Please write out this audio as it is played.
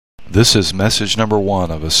This is message number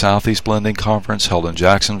 1 of a Southeast Blending Conference held in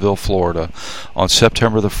Jacksonville, Florida on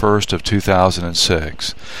September the 1st of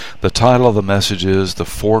 2006. The title of the message is The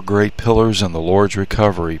Four Great Pillars in the Lord's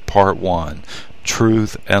Recovery, Part 1,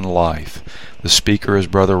 Truth and Life. The speaker is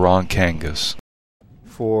Brother Ron Kangas.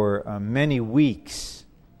 For many weeks,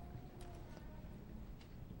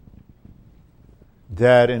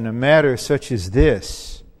 that in a matter such as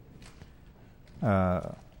this,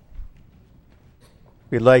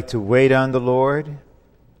 we like to wait on the Lord,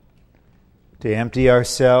 to empty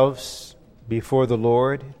ourselves before the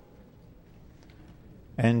Lord,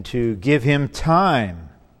 and to give Him time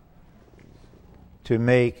to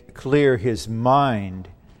make clear His mind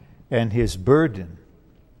and His burden.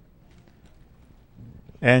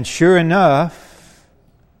 And sure enough,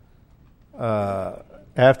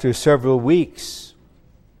 after several weeks,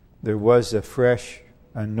 there was a fresh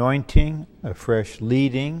anointing, a fresh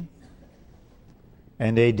leading,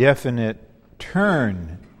 and a definite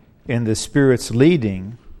turn in the Spirit's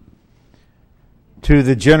leading to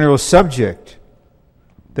the general subject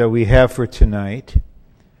that we have for tonight,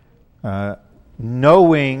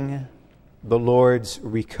 knowing the Lord's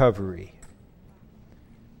recovery.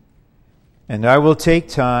 And I will take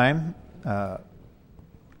time to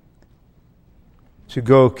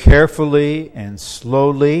go carefully and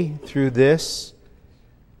slowly through this.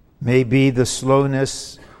 Maybe the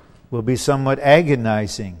slowness will be somewhat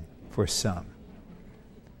agonizing for some.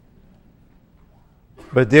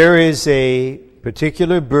 But there is a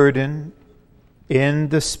particular burden in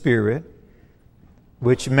the Spirit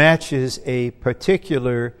which matches a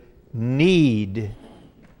particular need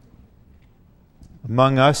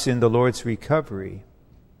among us in the Lord's recovery.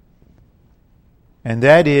 And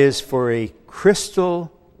that is for a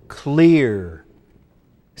crystal clear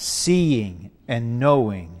seeing and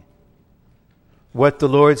knowing what the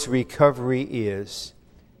Lord's recovery is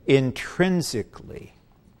intrinsically.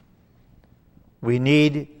 We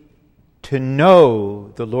need to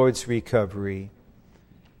know the Lord's recovery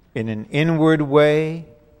in an inward way,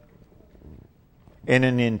 in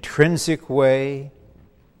an intrinsic way,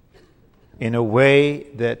 in a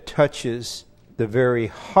way that touches the very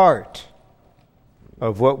heart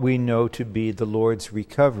of what we know to be the Lord's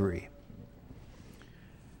recovery.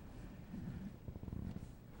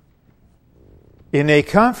 In a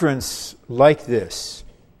conference like this,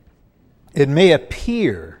 it may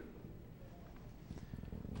appear,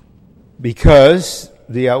 because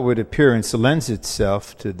the outward appearance lends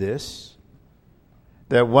itself to this,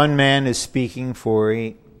 that one man is speaking for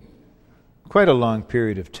quite a long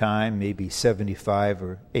period of time, maybe 75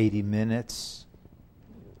 or 80 minutes,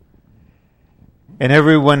 and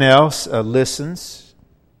everyone else listens,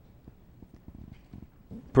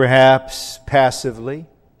 perhaps passively.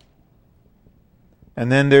 And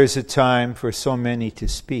then there's a time for so many to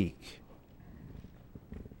speak.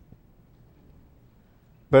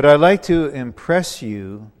 But I'd like to impress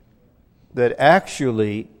you that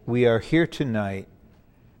actually we are here tonight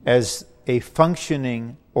as a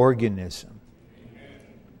functioning organism.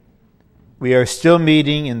 We are still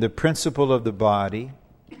meeting in the principle of the body,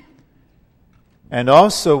 and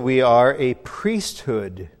also we are a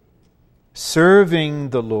priesthood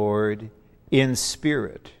serving the Lord in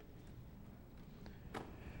spirit.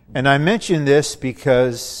 And I mention this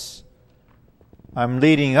because I'm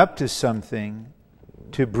leading up to something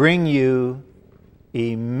to bring you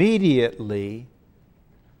immediately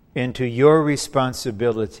into your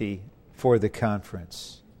responsibility for the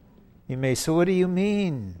conference. You may say, what do you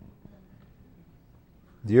mean?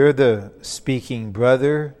 You're the speaking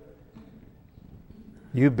brother.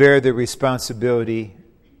 You bear the responsibility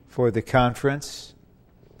for the conference.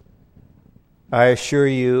 I assure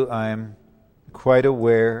you I'm quite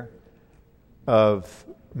aware of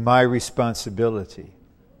my responsibility.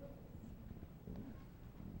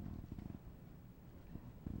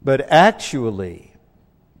 But actually,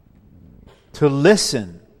 to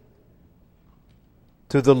listen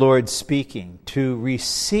to the Lord speaking, to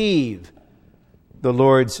receive the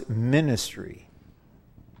Lord's ministry,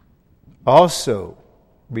 also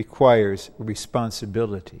requires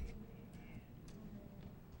responsibility.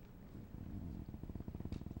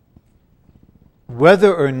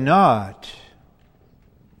 Whether or not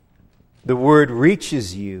the word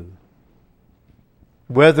reaches you,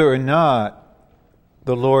 whether or not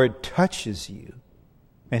the Lord touches you,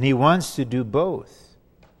 and He wants to do both,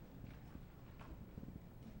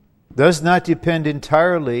 does not depend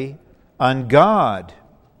entirely on God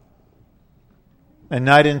and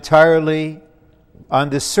not entirely on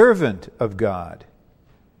the servant of God,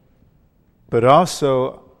 but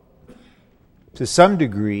also to some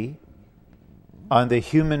degree on the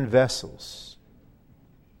human vessels.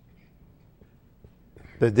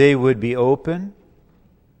 that they would be open,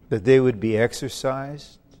 that they would be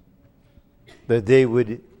exercised, that they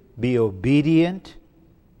would be obedient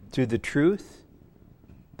to the truth,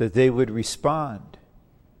 that they would respond.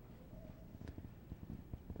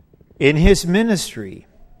 In his ministry,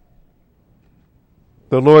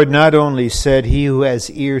 the Lord not only said, "He who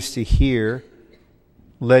has ears to hear,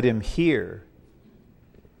 let him hear."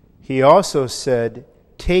 He also said,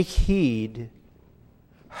 "Take heed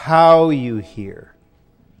how you hear,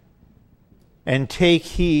 and take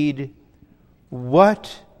heed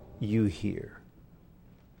what you hear."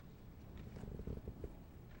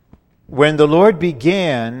 When the Lord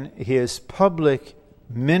began his public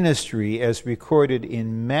ministry as recorded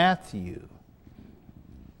in Matthew,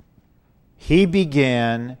 he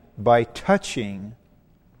began by touching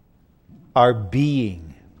our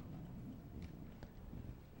being.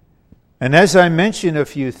 And as I mention a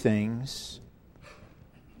few things,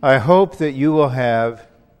 I hope that you will have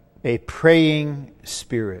a praying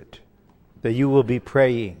spirit, that you will be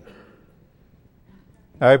praying.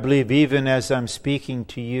 I believe even as I'm speaking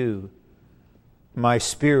to you, my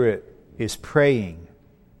spirit is praying.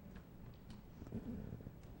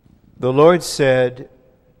 The Lord said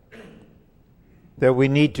that we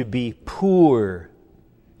need to be poor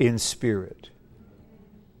in spirit.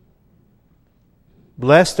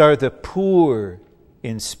 Blessed are the poor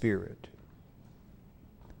in spirit.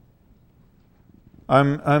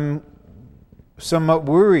 I'm somewhat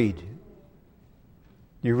worried.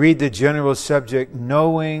 You read the general subject,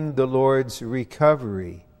 knowing the Lord's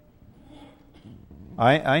recovery.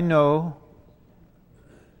 I know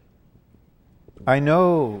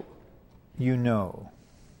you know.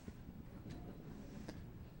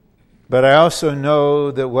 But I also know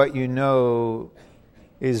that what you know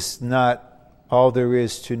is not all there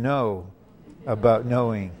is to know about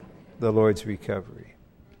knowing the Lord's recovery.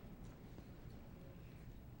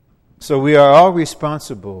 So we are all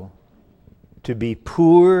responsible to be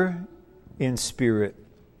poor in spirit,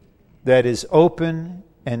 that is open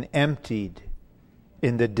and emptied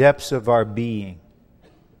in the depths of our being.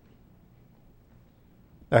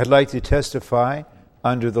 I'd like to testify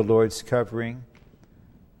under the Lord's covering.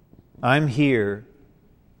 I'm here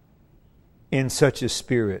in such a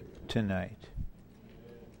spirit tonight.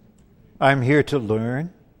 I'm here to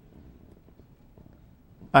learn.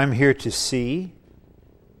 I'm here to see.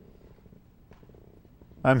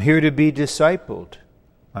 I'm here to be discipled.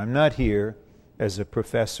 I'm not here as a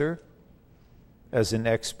professor, as an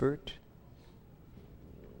expert.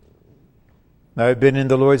 Now, I've been in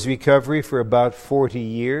the Lord's recovery for about 40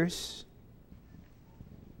 years,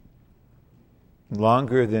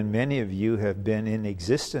 longer than many of you have been in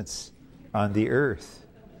existence on the earth.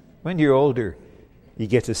 When you're older, you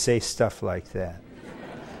get to say stuff like that.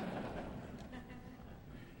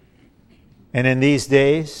 And in these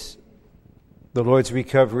days, the Lord's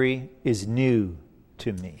recovery is new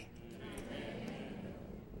to me.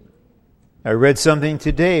 I read something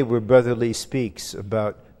today where Brother Lee speaks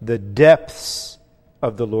about the depths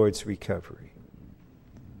of the Lord's recovery.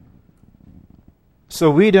 So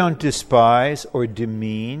we don't despise or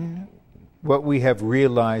demean what we have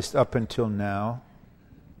realized up until now,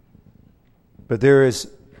 but there is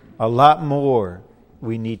a lot more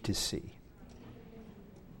we need to see.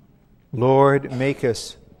 Lord, make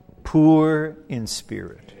us poor in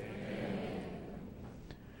spirit.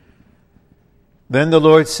 Then the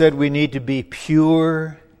Lord said we need to be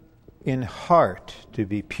pure in heart. To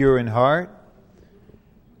be pure in heart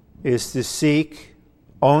is to seek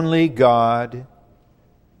only God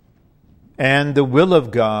and the will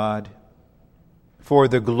of God for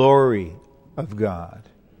the glory of God.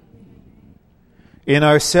 In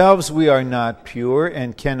ourselves we are not pure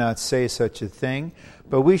and cannot say such a thing,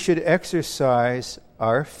 but we should exercise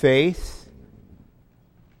our faith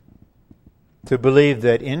to believe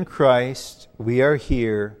that in Christ we are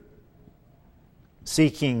here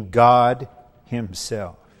seeking God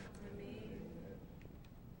Himself.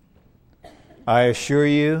 I assure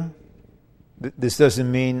you, this doesn't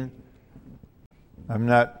mean I'm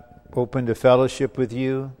not open to fellowship with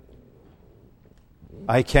you.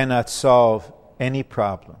 I cannot solve any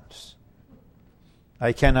problems.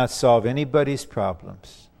 I cannot solve anybody's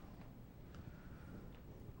problems.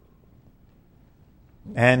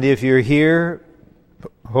 And if you're here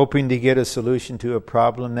hoping to get a solution to a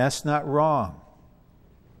problem, that's not wrong.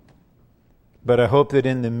 But I hope that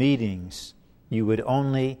in the meetings you would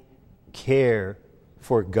only care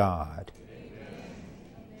for God.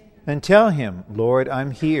 And tell Him, Lord,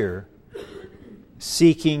 I'm here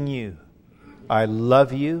seeking you. I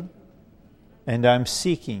love you and I'm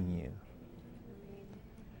seeking you.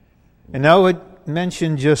 And I would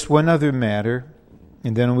mention just one other matter.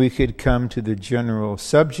 and then we could come to the general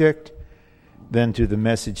subject, then to the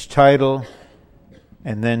message title,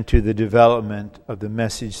 and then to the development of the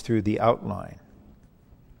message through the outline.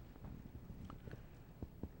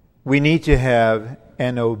 We need to have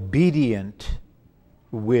an obedient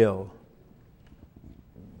will.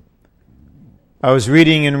 I was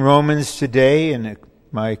reading in Romans today in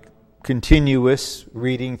my continuous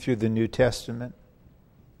reading through the New Testament,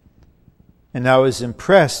 and I was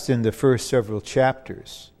impressed in the first several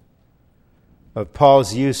chapters of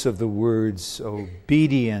Paul's use of the words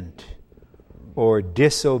obedient or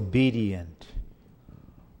disobedient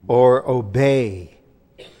or obey.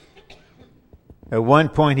 At one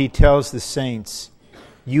point he tells the saints,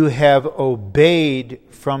 you have obeyed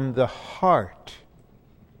from the heart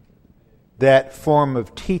that form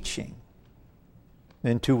of teaching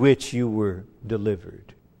into which you were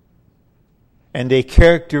delivered. And a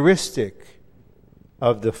characteristic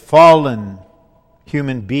of the fallen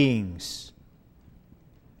human beings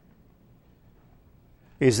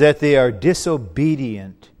is that they are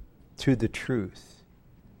disobedient to the truth.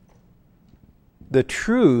 The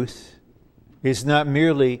truth is not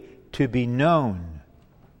merely to be known.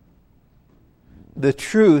 The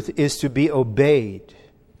truth is to be obeyed.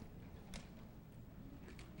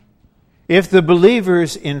 If the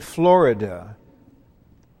believers in Florida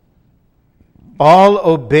all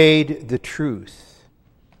obeyed the truth,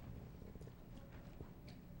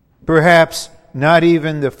 perhaps not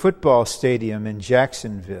even the football stadium in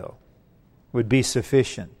Jacksonville would be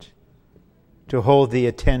sufficient to hold the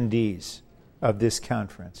attendees of this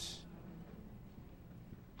conference.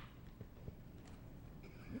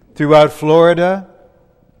 Throughout Florida,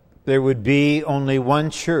 there would be only one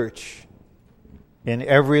church in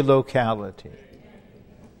every locality.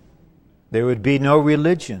 There would be no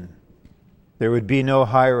religion. There would be no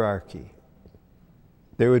hierarchy.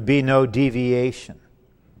 There would be no deviation.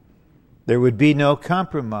 There would be no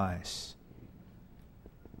compromise,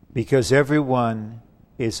 because everyone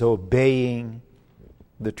is obeying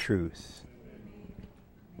the truth.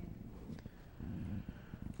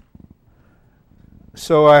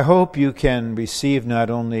 So I hope you can receive not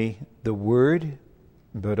only the Word,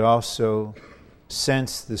 but also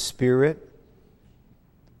sense the Spirit.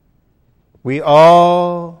 We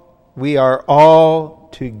are all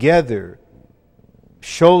together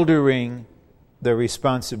shouldering the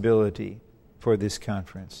responsibility for this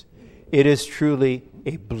conference. It is truly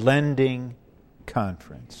a blending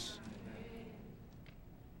conference.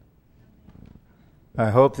 I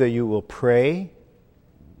hope that you will pray,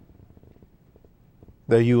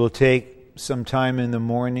 that you will take some time in the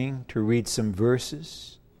morning to read some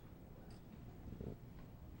verses,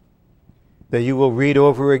 that you will read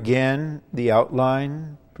over again the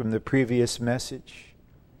outline from the previous message,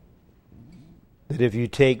 that if you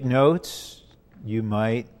take notes, you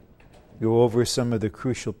might go over some of the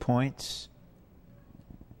crucial points,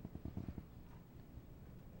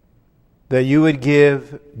 that you would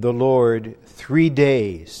give the Lord 3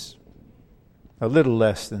 days, a little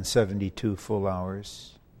less than 72 full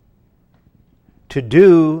hours, to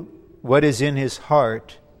do what is in His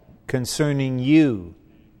heart concerning you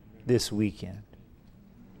this weekend.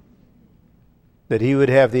 That He would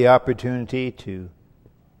have the opportunity to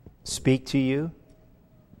speak to you,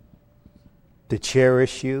 to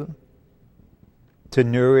cherish you, to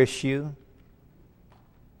nourish you,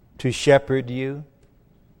 to shepherd you,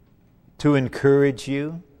 to encourage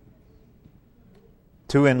you,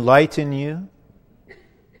 to enlighten you,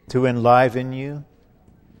 to enliven you,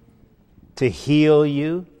 to heal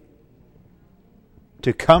you,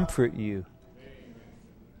 to comfort you.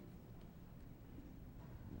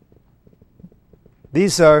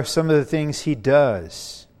 These are some of the things He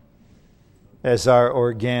does as our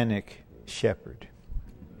organic shepherd.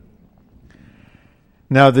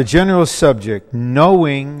 Now, the general subject,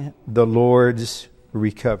 knowing the Lord's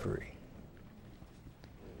recovery.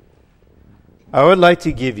 I would like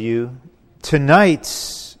to give you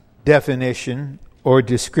tonight's definition or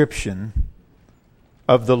description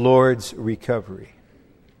of the Lord's recovery.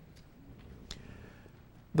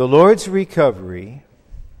 The Lord's recovery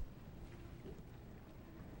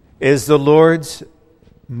is the Lord's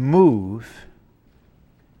move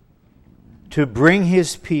to bring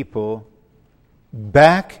His people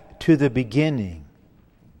back to the beginning,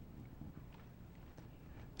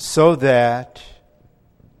 so that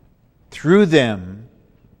through them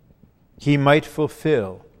He might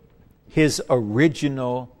fulfill His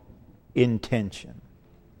original intention.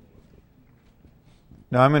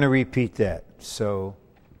 Now I'm going to repeat that, so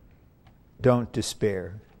don't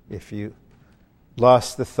despair if you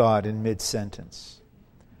lost the thought in mid-sentence.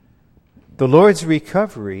 The Lord's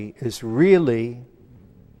recovery is really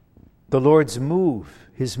the Lord's move,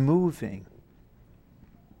 His moving.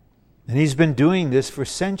 And He's been doing this for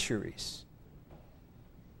centuries.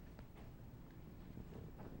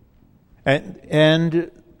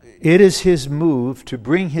 And it is His move to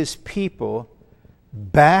bring His people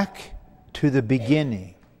back to the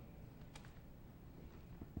beginning,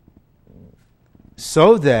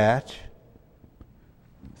 so that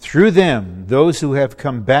through them, those who have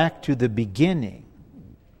come back to the beginning,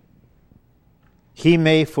 He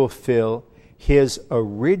may fulfill His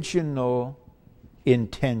original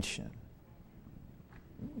intention.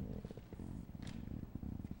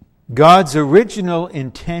 God's original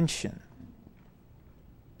intention,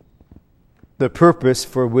 the purpose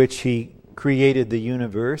for which He created the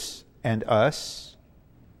universe and us,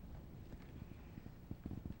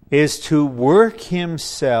 is to work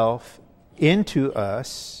Himself into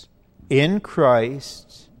us in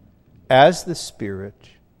Christ as the Spirit,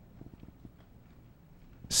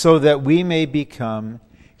 so that we may become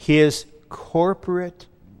His corporate,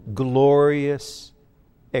 glorious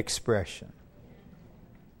expression.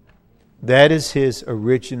 That is His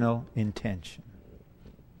original intention.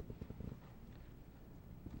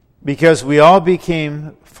 Because we all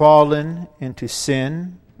became fallen into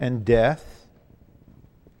sin and death,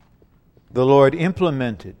 the Lord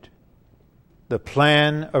implemented the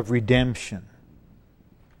plan of redemption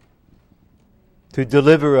to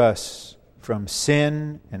deliver us from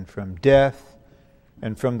sin and from death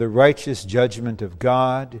and from the righteous judgment of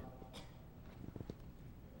God,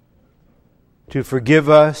 to forgive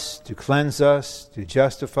us, to cleanse us, to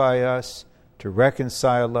justify us, to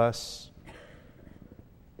reconcile us,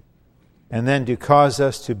 and then to cause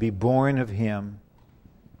us to be born of Him,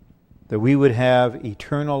 that we would have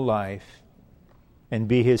eternal life and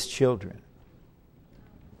be His children.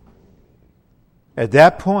 At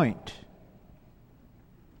that point,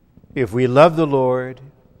 if we love the Lord,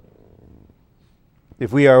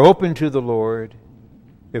 if we are open to the Lord,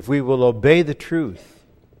 if we will obey the truth,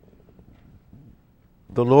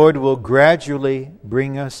 the Lord will gradually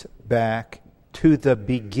bring us back to the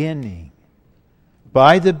beginning.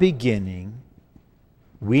 By the beginning,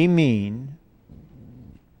 we mean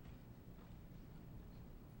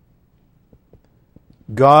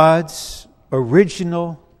God's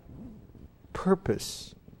original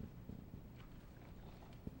purpose,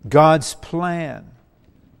 God's plan,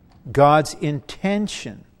 God's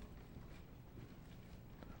intention,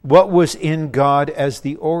 what was in God as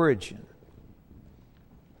the origin.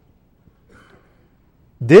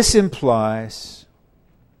 This implies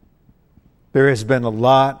there has been a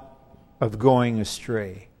lot of going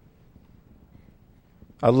astray,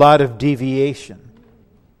 a lot of deviation.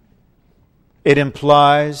 It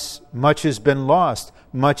implies much has been lost,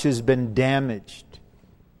 much has been damaged.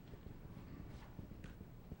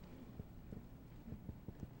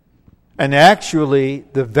 And actually,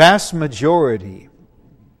 the vast majority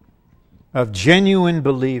of genuine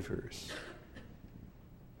believers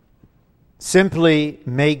simply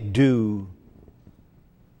make do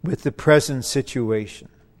with the present situation,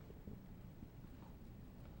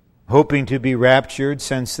 hoping to be raptured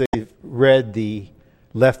since they've read the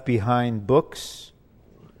Left Behind books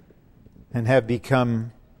and have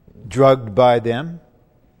become drugged by them,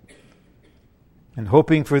 and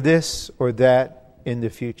hoping for this or that in the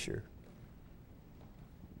future.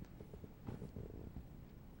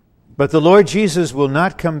 But the Lord Jesus will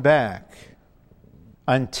not come back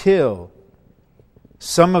until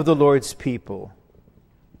some of the Lord's people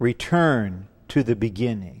return to the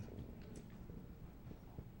beginning,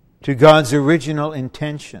 to God's original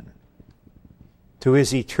intention, to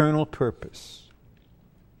His eternal purpose,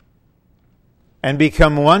 and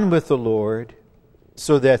become one with the Lord,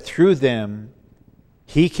 so that through them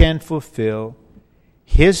He can fulfill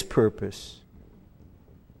His purpose,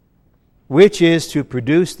 which is to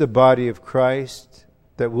produce the body of Christ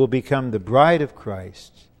that will become the bride of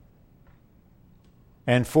Christ.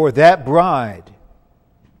 And for that bride,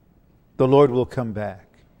 the Lord will come back.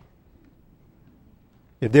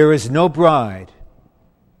 If there is no bride,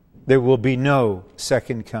 there will be no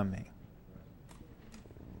second coming.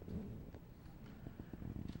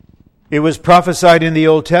 It was prophesied in the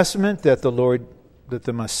Old Testament that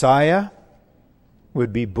the Messiah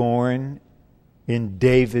would be born in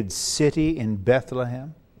David's city in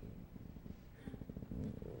Bethlehem.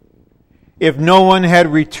 If no one had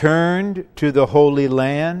returned to the Holy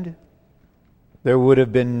Land, there would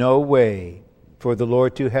have been no way for the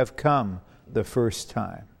Lord to have come the first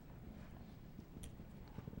time.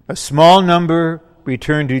 A small number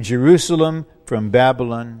returned to Jerusalem from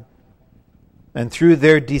Babylon, and through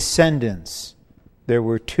their descendants there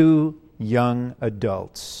were 2 young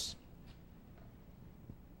adults.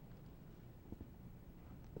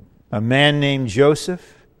 a man named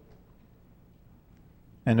Joseph,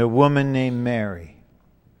 and a woman named Mary.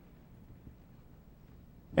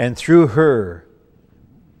 And through her,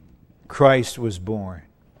 Christ was born.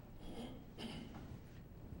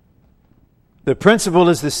 The principle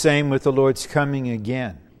is the same with the Lord's coming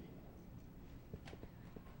again.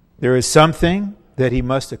 There is something that He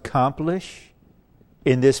must accomplish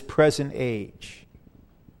in this present age.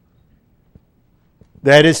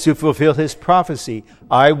 That is to fulfill His prophecy.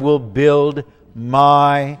 I will build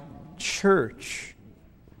my church,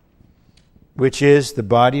 which is the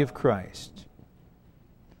body of Christ.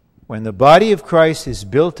 When the body of Christ is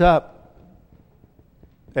built up,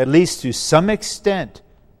 at least to some extent,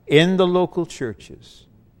 in the local churches,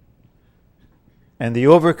 and the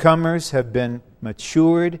overcomers have been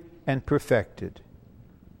matured and perfected,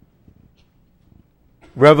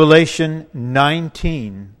 Revelation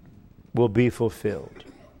 19 will be fulfilled.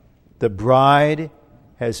 The bride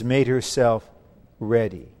has made herself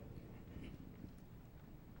ready.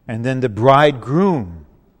 And then the bridegroom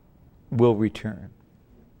will return.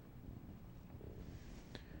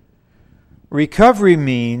 Recovery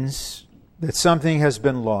means that something has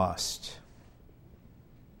been lost,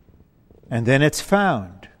 and then it's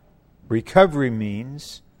found. Recovery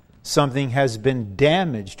means something has been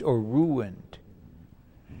damaged or ruined,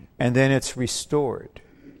 and then it's restored.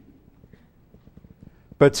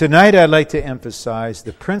 But tonight I'd like to emphasize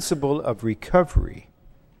the principle of recovery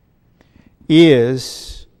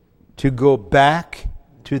is to go back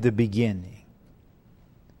to the beginning.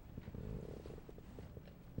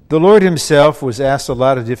 The Lord Himself was asked a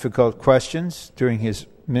lot of difficult questions during His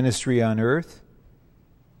ministry on earth.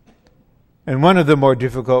 And one of the more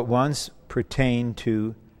difficult ones pertained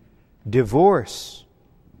to divorce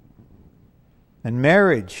and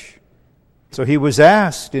marriage. So He was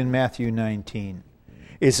asked in Matthew 19,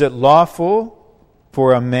 is it lawful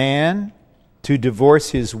for a man to divorce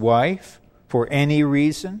his wife for any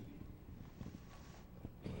reason?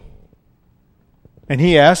 And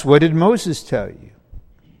He asked, what did Moses tell you?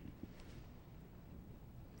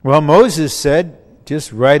 Well, Moses said,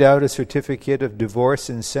 just write out a certificate of divorce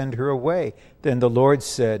and send her away. Then the Lord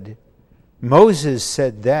said, Moses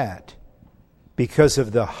said that because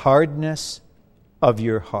of the hardness of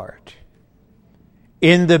your heart.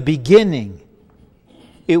 In the beginning,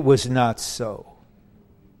 it was not so.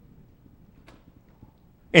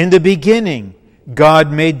 In the beginning,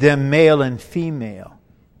 God made them male and female.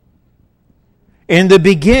 In the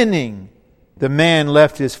beginning, the man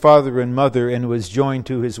left his father and mother and was joined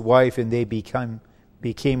to his wife, and they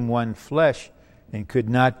became one flesh and could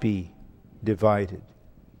not be divided.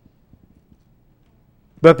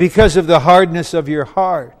 But because of the hardness of your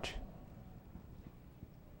heart,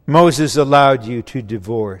 Moses allowed you to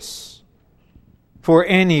divorce for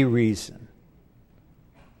any reason.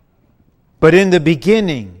 But in the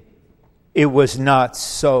beginning, it was not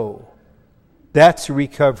so. That's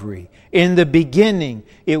recovery. In the beginning,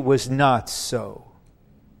 it was not so.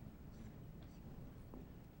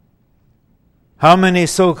 How many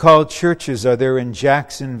so-called churches are there in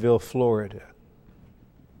Jacksonville, Florida?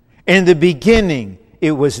 In the beginning,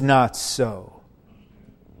 it was not so.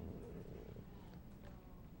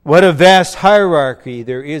 What a vast hierarchy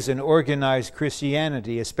there is in organized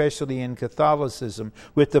Christianity, especially in Catholicism,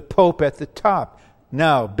 with the Pope at the top.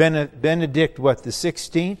 Now, Benedict, the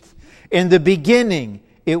 16th? In the beginning,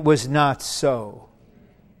 it was not so.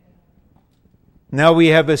 Now we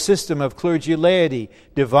have a system of clergy laity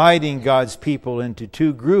dividing God's people into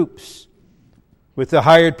two groups, with the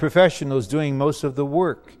hired professionals doing most of the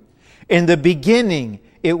work. In the beginning,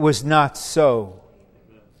 it was not so.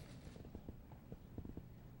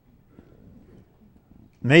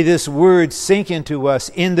 May this word sink into us.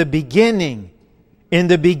 In the beginning,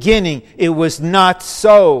 it was not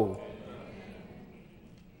so.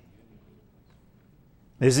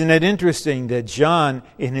 Isn't it interesting that John,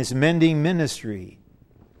 in his mending ministry,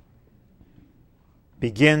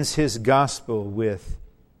 begins his gospel with,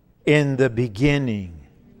 in the beginning.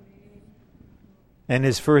 And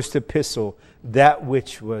his first epistle, that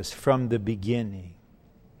which was from the beginning.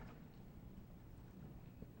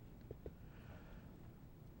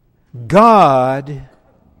 God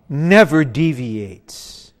never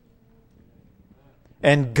deviates.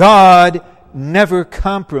 And God never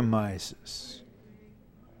compromises.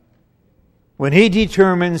 When He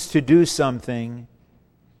determines to do something,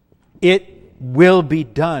 it will be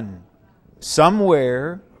done.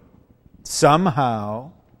 Somewhere,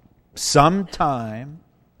 somehow, sometime,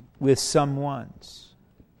 with someones.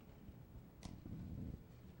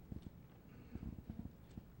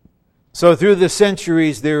 So through the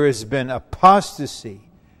centuries there has been apostasy,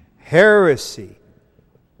 heresy,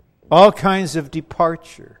 all kinds of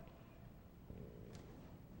departure.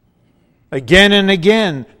 Again and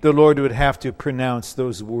again, the Lord would have to pronounce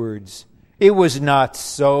those words. It was not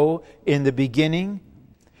so in the beginning.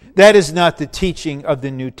 That is not the teaching of the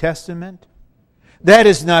New Testament. That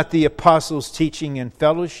is not the apostles' teaching and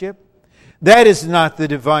fellowship. That is not the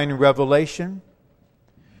divine revelation.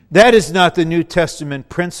 That is not the New Testament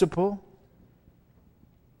principle.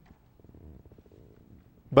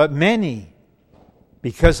 But many,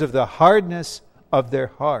 because of the hardness of their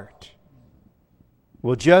heart,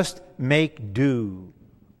 will just make do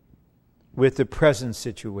with the present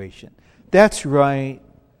situation. That's right.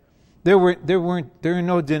 There are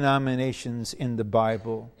no denominations in the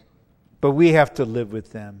Bible, but we have to live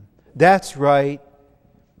with them. That's right.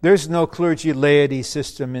 There's no clergy laity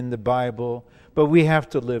system in the Bible, but we have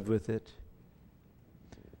to live with it.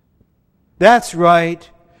 That's right.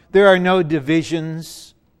 There are no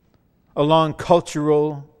divisions along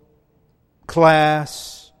cultural,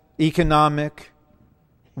 class, economic,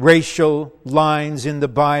 racial lines in the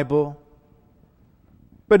Bible.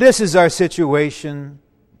 But this is our situation.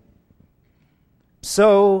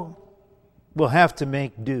 So we'll have to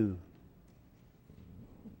make do.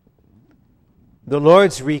 The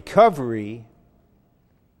Lord's recovery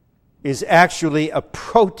is actually a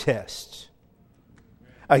protest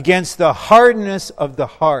against the hardness of the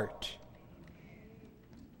heart,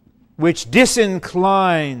 which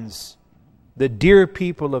disinclines the dear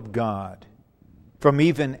people of God from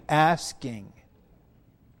even asking,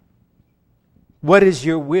 what is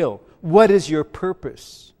your will? What is your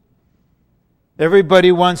purpose?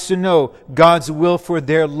 Everybody wants to know God's will for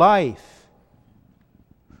their life.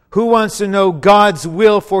 Who wants to know God's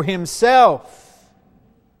will for himself?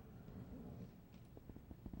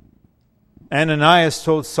 Ananias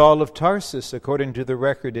told Saul of Tarsus, according to the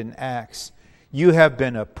record in Acts, you have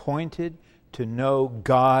been appointed to know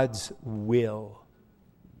God's will.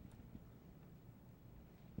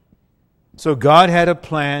 So God had a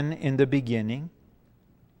plan in the beginning,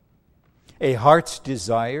 a heart's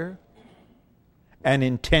desire, an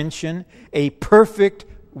intention, a perfect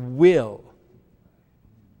will.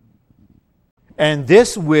 And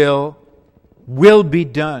this will be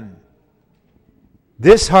done.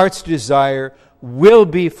 This heart's desire will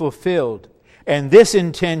be fulfilled. And this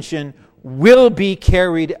intention will be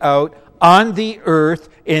carried out on the earth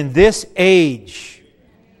in this age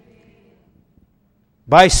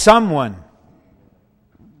by someone.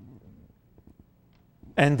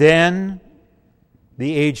 And then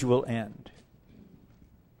the age will end.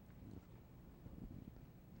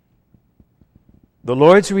 The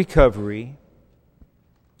Lord's recovery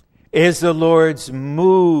is the Lord's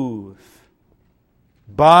move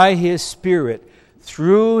by His Spirit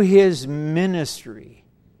through His ministry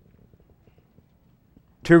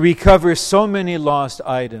to recover so many lost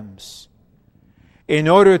items in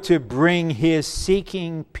order to bring His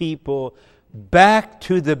seeking people back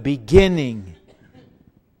to the beginning,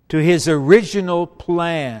 to His original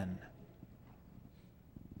plan,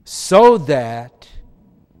 so that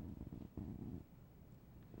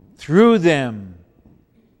through them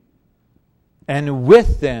and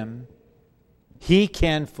with them, He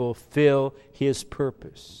can fulfill His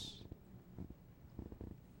purpose.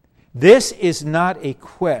 This is not a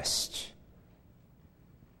quest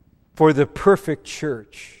for the perfect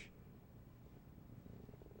church.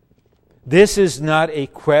 This is not a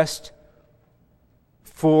quest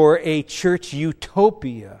for a church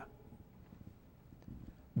utopia.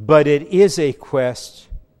 But it is a quest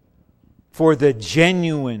for the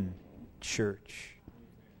genuine church.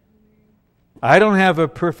 I don't have a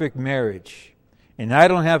perfect marriage, and I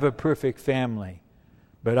don't have a perfect family,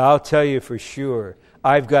 but I'll tell you for sure,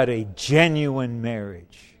 I've got a genuine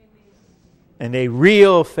marriage and a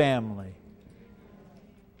real family.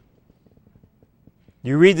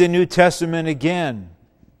 You read the New Testament again.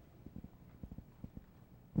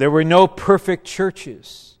 There were no perfect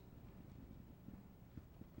churches.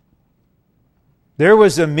 There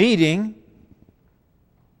was a meeting,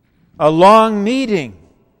 a long meeting,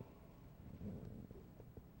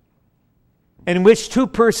 in which two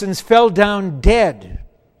persons fell down dead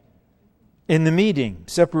in the meeting,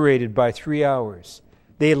 separated by 3 hours.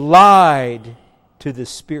 They lied to the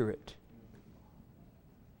Spirit.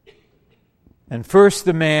 And first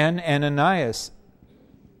the man, Ananias,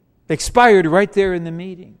 expired right there in the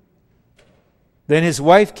meeting. Then his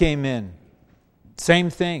wife came in. Same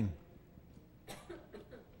thing.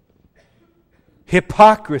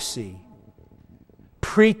 Hypocrisy,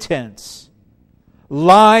 pretense,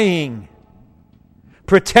 lying,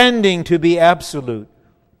 pretending to be absolute.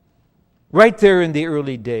 Right there in the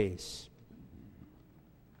early days.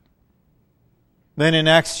 Then in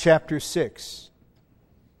Acts chapter 6,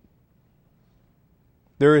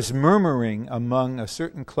 there is murmuring among a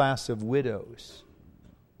certain class of widows,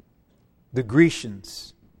 the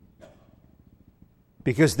Grecians,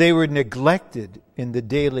 because they were neglected in the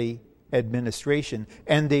daily administration,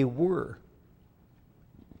 and they were.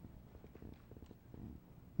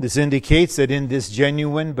 This indicates that in this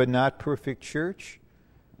genuine but not perfect church,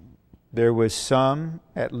 there was some,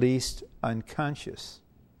 at least, unconscious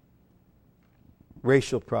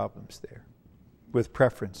racial problems there with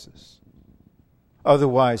preferences.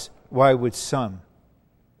 Otherwise, why would some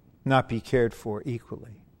not be cared for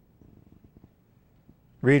equally?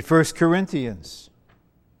 Read 1 Corinthians.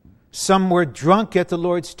 Some were drunk at the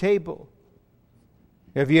Lord's table.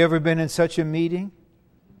 Have you ever been in such a meeting?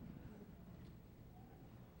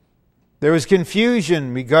 There was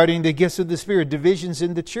confusion regarding the gifts of the Spirit, divisions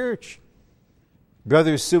in the church.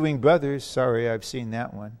 Brothers suing brothers. Sorry, I've seen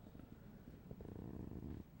that one.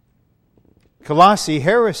 Colossae,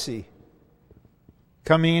 heresy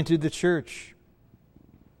coming into the church.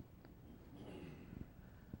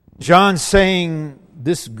 John saying,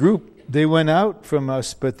 this group, they went out from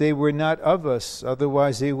us, but they were not of us.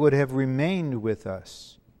 Otherwise, they would have remained with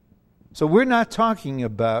us. So we're not talking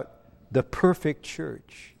about the perfect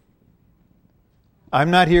church.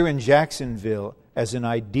 I'm not here in Jacksonville as an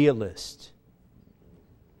idealist,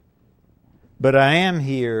 but I am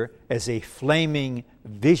here as a flaming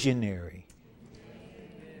visionary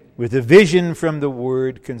with a vision from the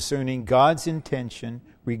Word concerning God's intention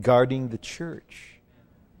regarding the church.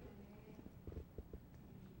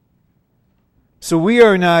 So we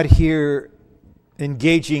are not here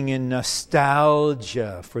engaging in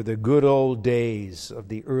nostalgia for the good old days of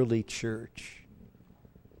the early church.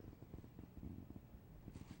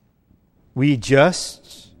 We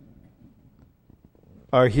just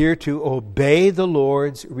are here to obey the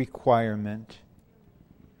Lord's requirement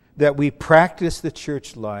that we practice the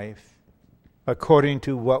church life according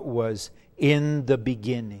to what was in the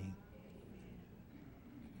beginning.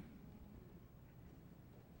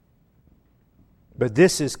 But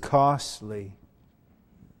this is costly.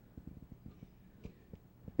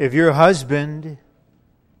 If your husband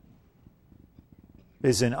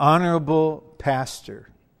is an honorable pastor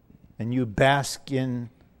and you bask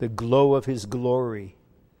in the glow of his glory,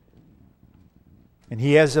 and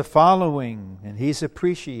he has a following and he's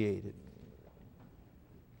appreciated,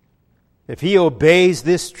 if he obeys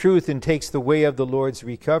this truth and takes the way of the Lord's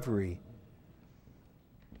recovery,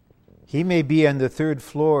 he may be on the third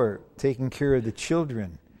floor taking care of the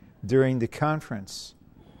children during the conference,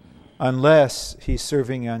 unless he's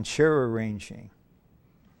serving on chair arranging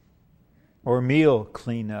or meal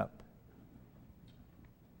cleanup.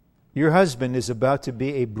 Your husband is about to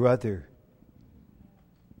be a brother.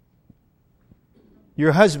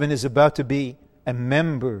 Your husband is about to be a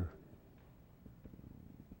member.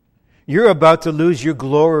 You're about to lose your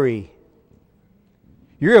glory.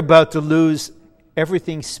 You're about to lose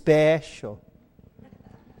everything special.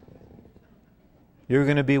 You're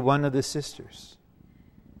going to be one of the sisters.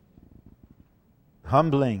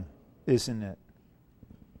 Humbling, isn't it?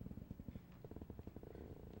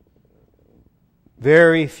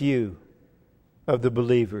 Very few of the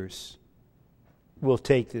believers will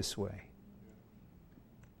take this way.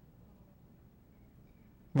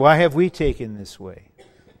 Why have we taken this way?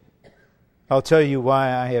 I'll tell you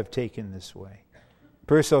why I have taken this way.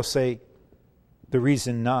 First, I'll say the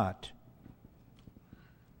reason not.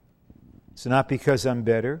 It's not because I'm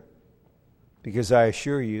better, because I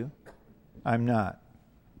assure you, I'm not.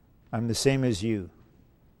 I'm the same as you.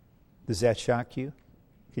 Does that shock you?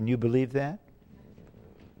 Can you believe that?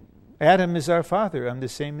 Adam is our father. I'm the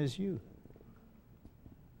same as you.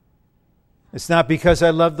 It's not because I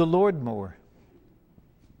love the Lord more,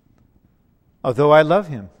 although I love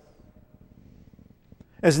Him.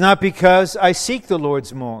 It's not because I seek the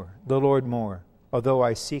Lord more, although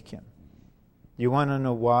I seek Him. You want to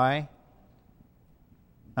know why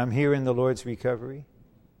I'm here in the Lord's recovery?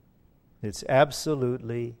 It's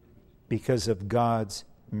absolutely because of God's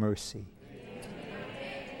mercy.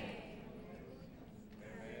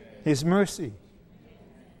 His mercy.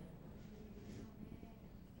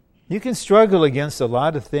 You can struggle against a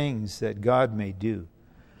lot of things that God may do.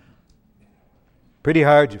 Pretty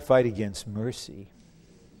hard to fight against mercy.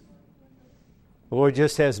 The Lord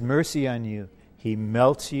just has mercy on you. He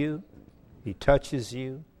melts you. He touches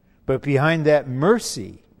you. But behind that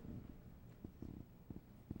mercy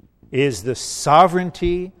is the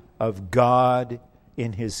sovereignty of God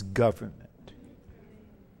in His government.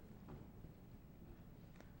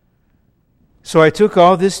 So I took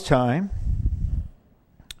all this time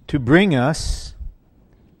to bring us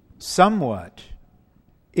somewhat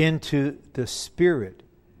into the spirit,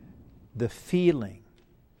 the feeling,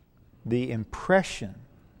 the impression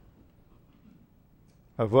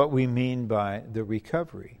of what we mean by the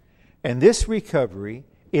recovery. And this recovery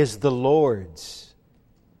is the Lord's.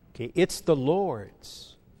 Okay, it's the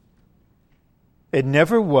Lord's. It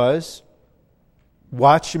never was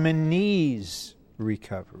Watchman Nee's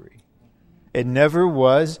recovery. It never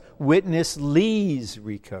was Witness Lee's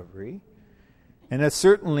recovery. And it's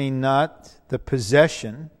certainly not the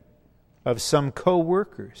possession of some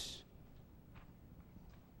co-workers.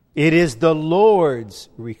 It is the Lord's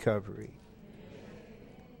recovery.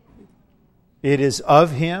 It is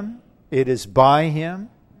of Him, it is by Him,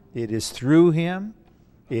 it is through Him,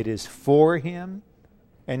 it is for Him,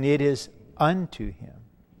 and it is unto Him.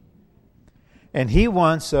 And He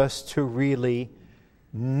wants us to really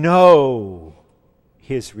know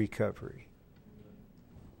His recovery.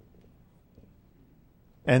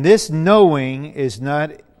 And this knowing is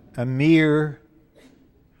not a mere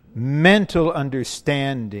mental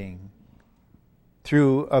understanding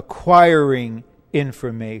through acquiring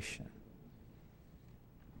information.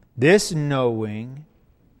 This knowing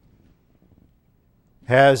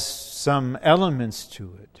has some elements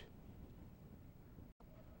to it.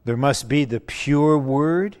 There must be the pure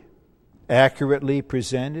word, accurately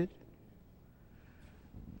presented.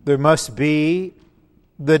 There must be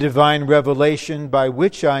the divine revelation, by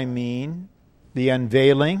which I mean the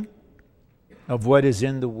unveiling of what is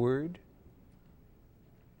in the Word.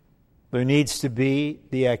 There needs to be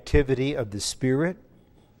the activity of the Spirit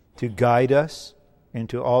to guide us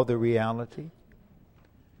into all the reality.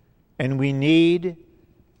 And we need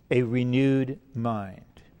a renewed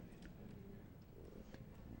mind.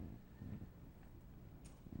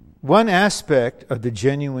 One aspect of the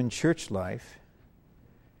genuine church life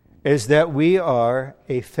is that we are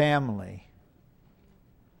a family.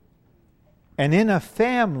 And in a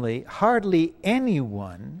family, hardly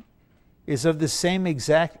anyone is of the same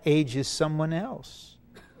exact age as someone else.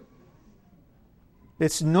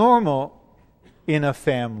 It's normal in a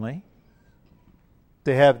family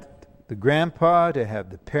to have the grandpa, to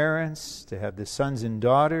have the parents, to have the sons and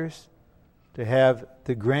daughters, to have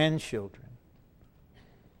the grandchildren.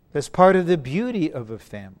 That's part of the beauty of a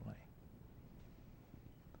family.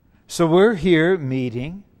 So we're here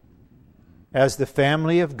meeting as the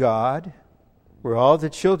family of God. We're all the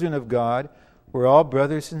children of God. We're all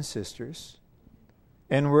brothers and sisters.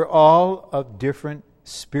 And we're all of different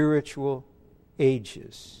spiritual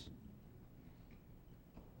ages.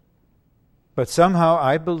 But somehow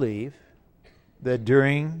I believe that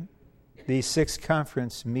during these 6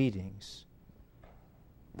 conference meetings,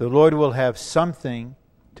 the Lord will have something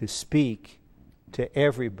to speak to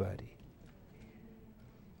everybody.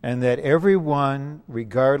 And that everyone,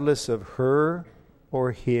 regardless of her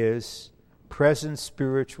or his present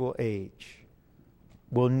spiritual age,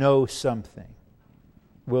 will know something,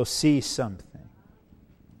 will see something.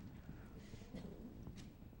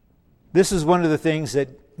 This is one of the things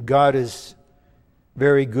that God is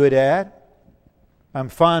very good at. I'm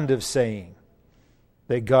fond of saying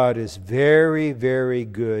that God is very, very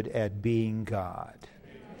good at being God.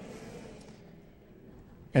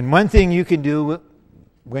 And one thing you can do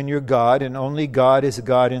when you're God, and only God is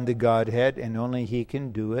God in the Godhead, and only He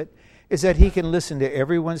can do it, is that He can listen to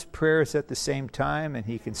everyone's prayers at the same time, and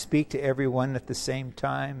He can speak to everyone at the same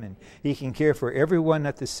time, and He can care for everyone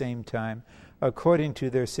at the same time, according to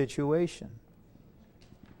their situation.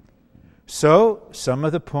 So, some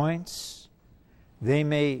of the points, they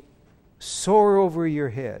may soar over your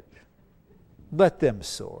head. Let them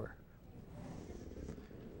soar.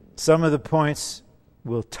 Some of the points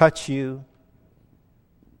will touch you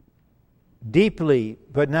deeply,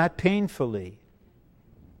 but not painfully,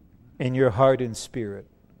 in your heart and spirit.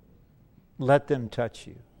 Let them touch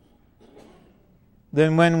you.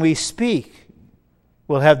 Then when we speak,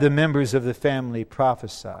 we'll have the members of the family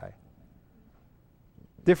prophesy.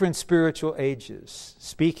 Different spiritual ages,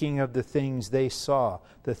 speaking of the things they saw,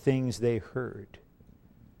 the things they heard.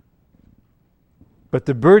 But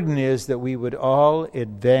the burden is that we would all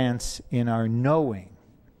advance in our knowing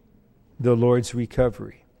the Lord's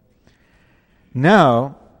recovery.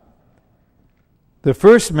 Now, the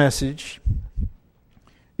first message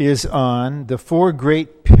is on the 4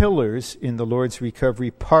 great pillars in the Lord's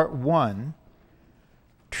recovery, part 1,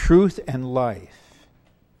 truth and life.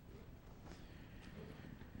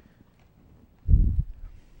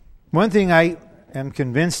 One thing I am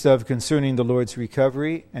convinced of concerning the Lord's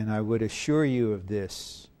recovery, and I would assure you of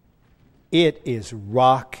this, it is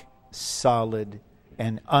rock solid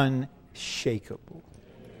and unshakable.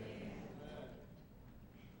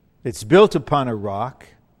 It's built upon a rock,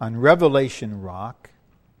 on Revelation rock,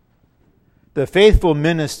 The faithful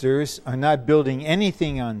ministers are not building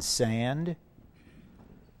anything on sand,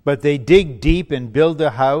 but they dig deep and build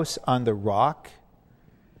a house on the rock.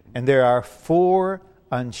 And there are 4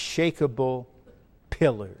 unshakable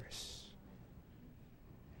pillars.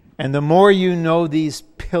 And the more you know these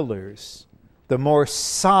pillars, the more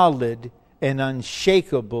solid and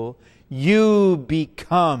unshakable you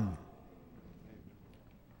become.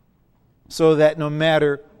 So that no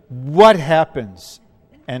matter what happens,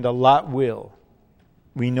 and a lot will.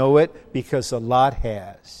 We know it because a lot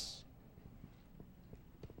has.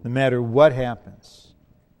 No matter what happens,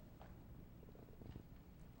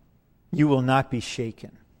 you will not be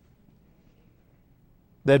shaken.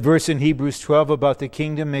 That verse in Hebrews 12 about the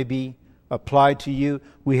kingdom may be applied to you.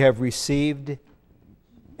 We have received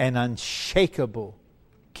an unshakable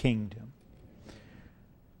kingdom.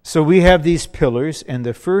 So we have these pillars, and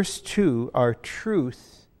the first 2 are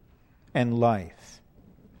truth and life.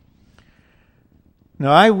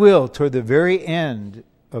 Now I will, toward the very end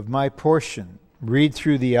of my portion, read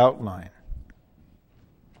through the outline.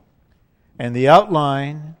 And the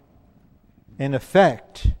outline, in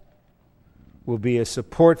effect, will be a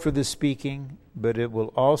support for the speaking, but it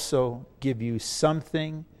will also give you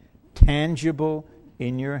something tangible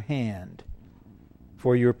in your hand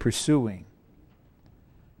for your pursuing.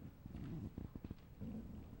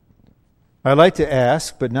 I like to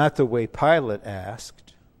ask, but not the way Pilate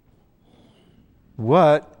asked,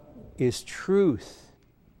 what is truth?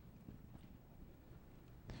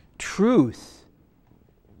 Truth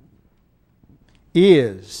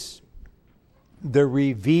is the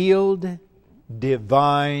revealed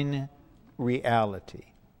divine reality.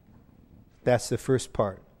 That's the first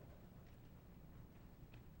part.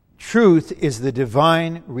 Truth is the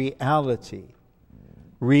divine reality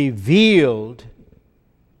revealed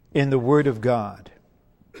in the Word of God.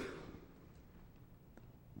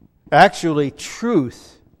 Actually,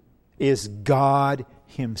 truth is God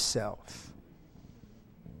Himself.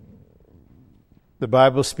 The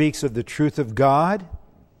Bible speaks of the truth of God.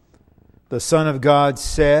 The Son of God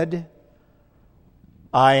said,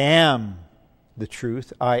 I am the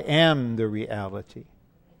truth. I am the reality.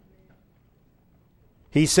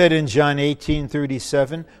 He said in John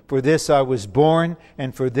 18:37, for this I was born,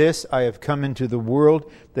 and for this I have come into the world,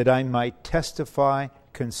 that I might testify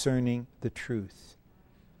concerning the truth.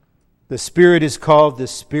 The Spirit is called the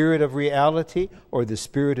Spirit of reality, or the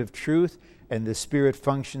Spirit of truth, and the Spirit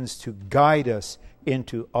functions to guide us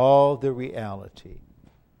into all the reality.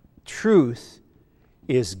 Truth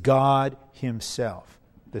is God Himself,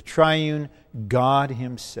 the triune God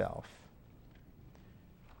Himself.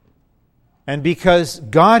 And because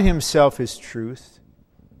God Himself is truth,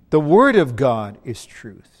 the Word of God is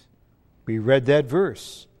truth. We read that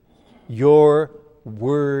verse. Your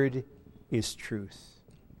Word is truth.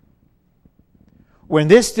 When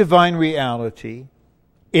this divine reality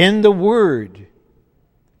in the Word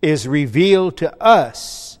is revealed to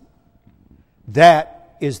us,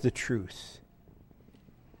 that is the truth.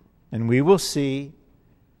 And we will see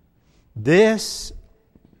this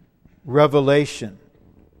revelation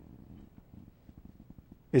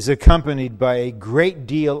is accompanied by a great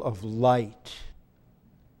deal of light,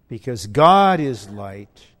 because God is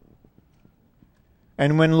light.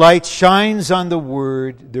 And when light shines on the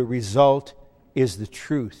Word, the result is the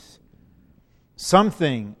truth.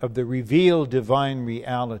 Something of the revealed divine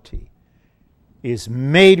reality is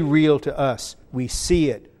made real to us. We see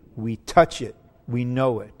it, we touch it, we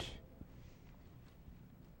know it.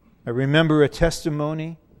 I remember a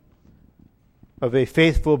testimony of a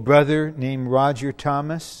faithful brother named Roger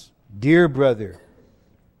Thomas, dear brother,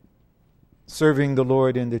 serving the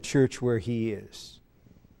Lord in the church where he is.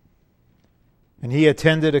 And he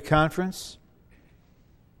attended a conference,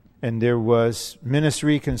 and there was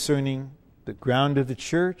ministry concerning the ground of the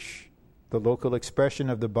church, the local expression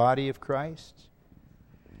of the body of Christ.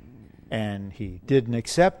 And he didn't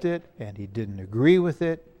accept it, and he didn't agree with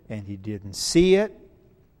it, and he didn't see it.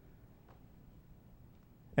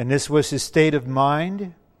 And this was his state of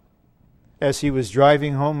mind as he was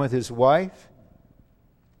driving home with his wife.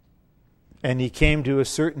 And he came to a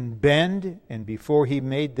certain bend, and before he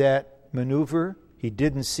made that maneuver, he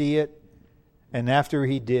didn't see it. And after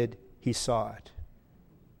he did, he saw it.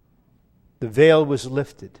 The veil was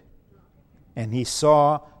lifted, and he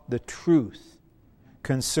saw the truth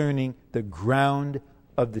concerning the ground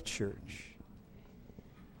of the church.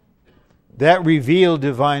 That revealed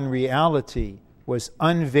divine reality was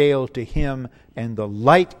unveiled to him, and the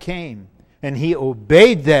light came, and he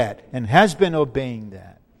obeyed that and has been obeying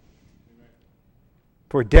that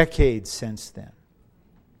for decades since then.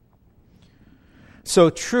 So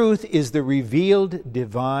truth is the revealed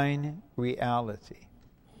divine reality.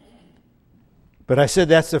 But I said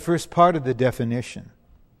that's the first part of the definition.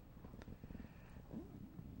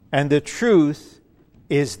 And the truth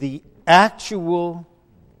is the actual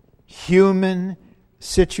human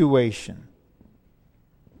situation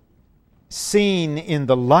seen in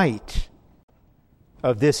the light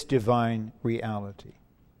of this divine reality.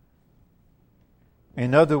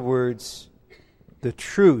 In other words, the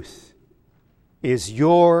truth is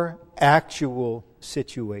your actual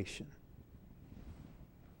situation.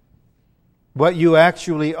 What you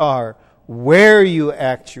actually are, where you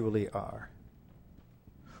actually are,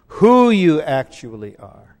 who you actually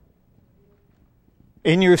are,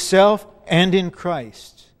 in yourself and in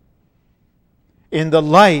Christ, in the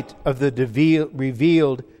light of the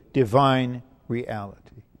revealed divine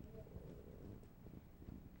reality.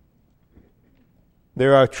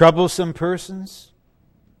 There are troublesome persons,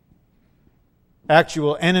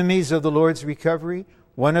 actual enemies of the Lord's recovery.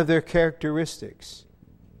 One of their characteristics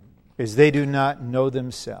is they do not know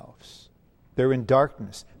themselves. They're in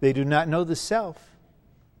darkness. They do not know the self.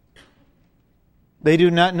 They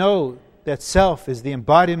do not know that self is the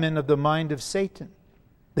embodiment of the mind of Satan.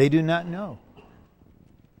 They do not know.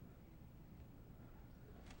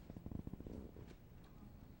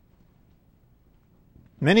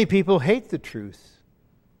 Many people hate the truth.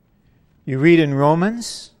 You read in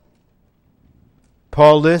Romans,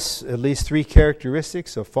 Paul lists at least 3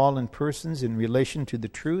 characteristics of fallen persons in relation to the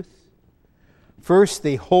truth. First,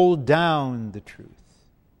 they hold down the truth.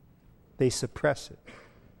 They suppress it.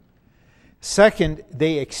 Second,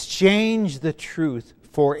 they exchange the truth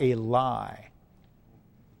for a lie.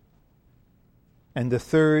 And the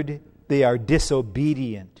third, they are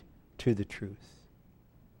disobedient to the truth.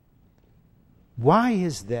 Why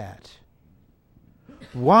is that?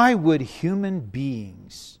 Why would human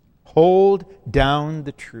beings hold down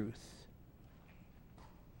the truth?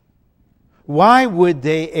 Why would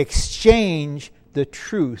they exchange the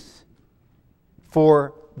truth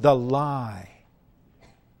for the lie?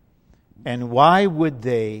 And why would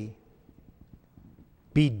they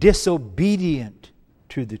be disobedient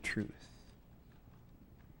to the truth?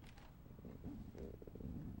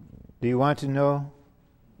 Do you want to know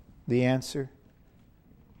the answer?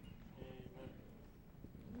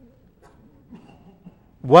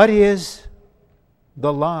 What is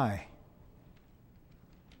the lie?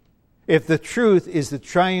 If the truth is the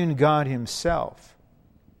triune God Himself,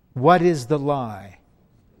 what is the lie?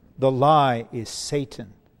 The lie is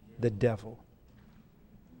Satan, the devil.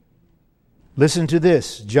 Listen to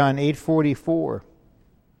this, John 8:44.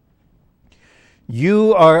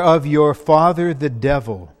 You are of your father the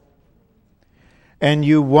devil, and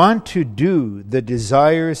you want to do the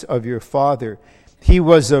desires of your father. He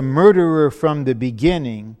was a murderer from the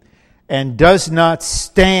beginning and does not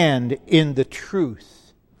stand in the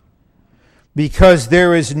truth, because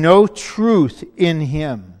there is no truth in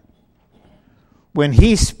him. When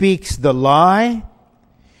he speaks the lie,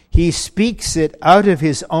 he speaks it out of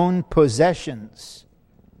his own possessions,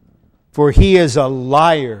 for he is a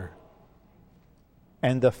liar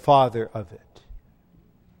and the father of it.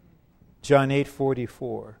 John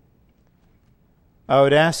 8:44. I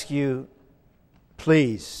would ask you,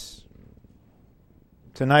 please,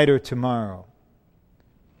 tonight or tomorrow,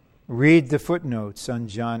 read the footnotes on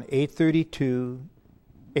John 8:32,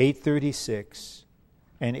 8:36,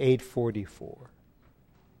 and 8:44.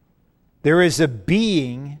 There is a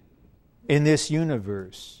being in this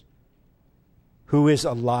universe who is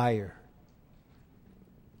a liar.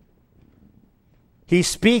 He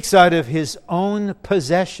speaks out of his own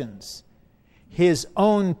possessions, his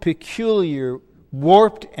own peculiar,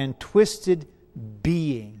 warped and twisted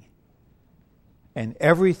being. And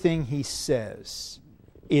everything he says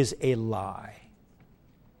is a lie.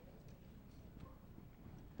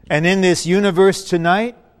 And in this universe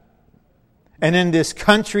tonight, and in this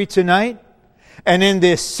country tonight, and in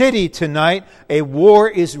this city tonight, a war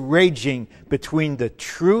is raging between the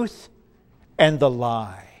truth and the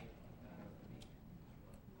lie.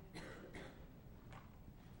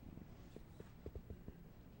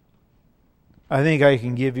 I think I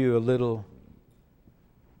can give you a little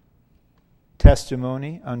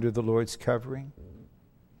testimony under the Lord's covering.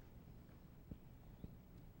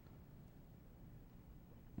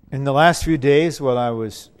 In the last few days, while I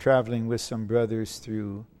was traveling with some brothers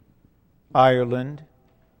through Ireland,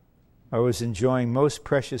 I was enjoying most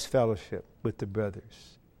precious fellowship with the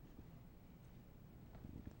brothers.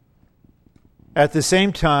 At the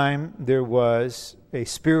same time, there was a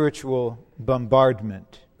spiritual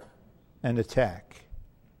bombardment and attack.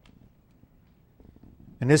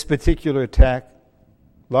 And this particular attack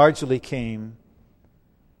largely came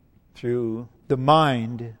through the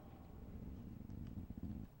mind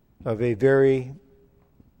of a very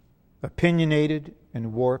opinionated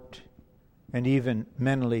and warped and even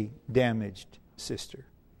mentally damaged sister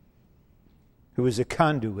who is a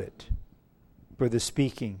conduit for the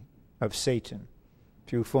speaking of Satan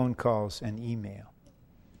through phone calls and email.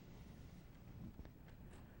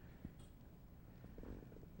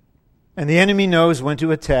 And the enemy knows when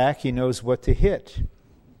to attack. He knows what to hit.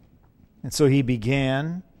 And so he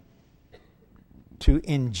began to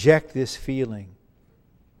inject this feeling.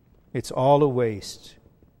 It's all a waste.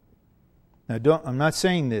 Now, I'm not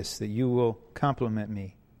saying this, that you will compliment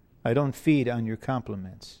me. I don't feed on your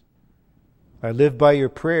compliments. I live by your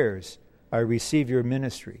prayers. I receive your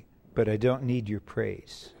ministry, but I don't need your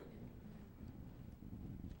praise.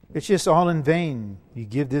 It's just all in vain. You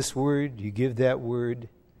give this word, you give that word.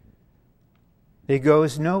 It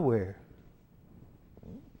goes nowhere.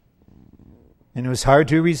 And it was hard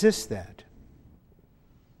to resist that.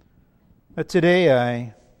 But today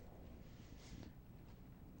I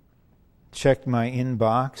checked my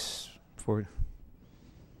inbox for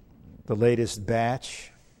the latest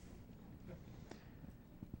batch.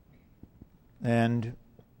 And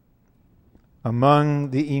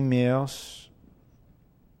among the emails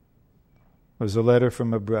was a letter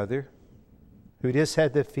from a brother who just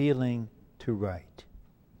had the feeling to write.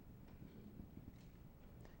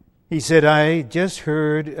 He said, I just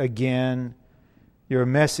heard again your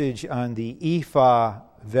message on the ephah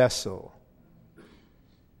vessel.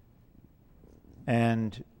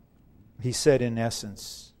 And he said, in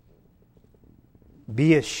essence,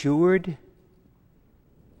 be assured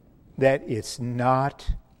that it's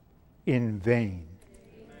not in vain.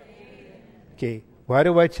 Okay, why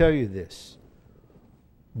do I tell you this?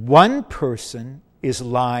 One person is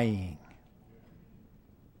lying.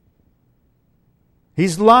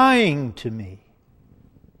 He's lying to me.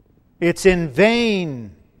 It's in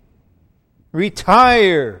vain.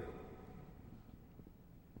 Retire.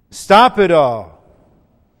 Stop it all.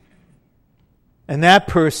 And that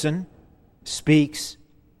person speaks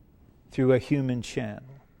through a human channel.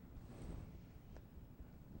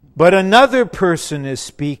 But another person is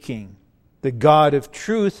speaking, the God of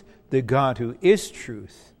truth, the God who is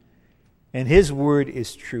truth. And His word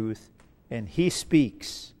is truth, and He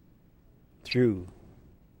speaks through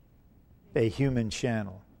a human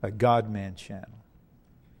channel, a God-man channel.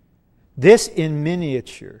 This in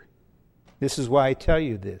miniature, this is why I tell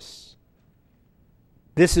you this.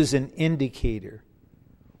 This is an indicator.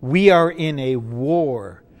 We are in a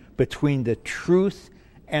war between the truth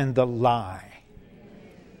and the lie.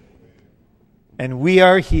 And we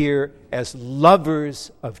are here as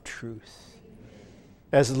lovers of truth,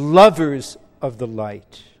 as lovers of the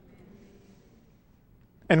light.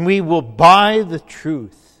 And we will buy the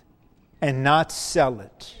truth and not sell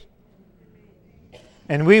it.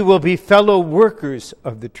 And we will be fellow workers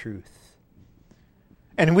of the truth.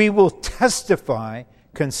 And we will testify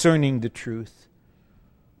concerning the truth.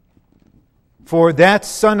 For that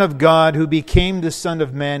Son of God who became the Son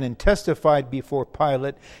of Man and testified before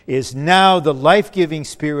Pilate is now the life-giving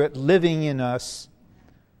Spirit living in us,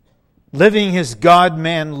 living His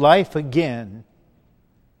God-man life again,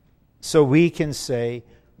 so we can say,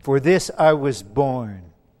 for this I was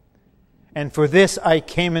born, and for this I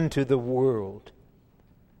came into the world,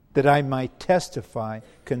 that I might testify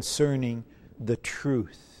concerning the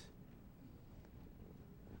truth.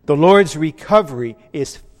 The Lord's recovery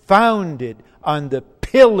is founded on the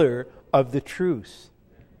pillar of the truth.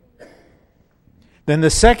 Then the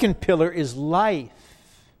second pillar is life.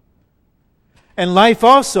 And life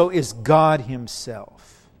also is God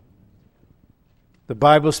Himself. The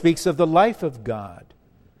Bible speaks of the life of God.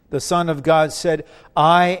 The Son of God said,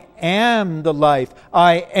 I am the life.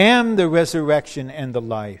 I am the resurrection and the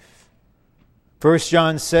life. 1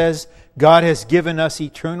 John says, God has given us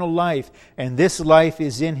eternal life, and this life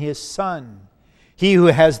is in His Son. He who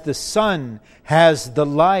has the Son has the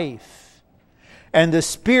life. And the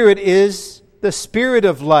Spirit is the Spirit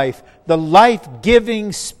of life, the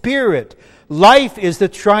life-giving Spirit. Life is the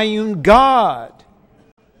triune God.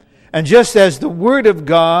 And just as the Word of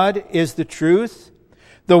God is the truth,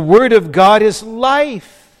 the Word of God is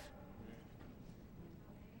life.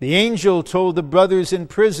 The angel told the brothers in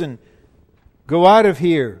prison, go out of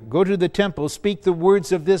here, go to the temple, speak the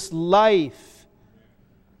words of this life.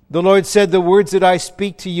 The Lord said, the words that I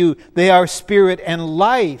speak to you, they are spirit and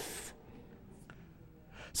life.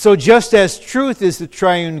 So just as truth is the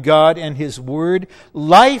triune God and His Word,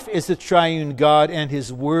 life is the triune God and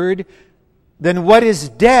His Word, then what is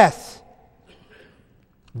death?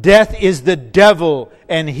 Death is the devil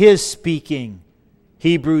and his speaking.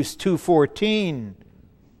 Hebrews 2:14.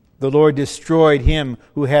 the Lord destroyed him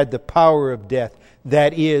who had the power of death,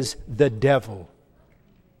 that is, the devil.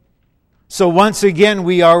 So once again,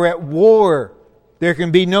 we are at war. There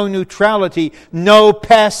can be no neutrality, no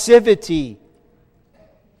passivity.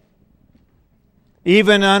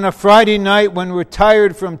 Even on a Friday night when we're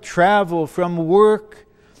tired from travel, from work,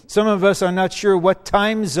 some of us are not sure what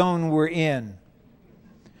time zone we're in.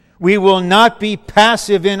 We will not be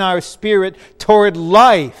passive in our spirit toward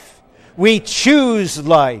life. We choose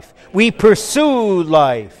life. We pursue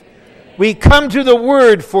life. We come to the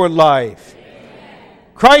Word for life.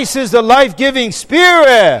 Christ is the life-giving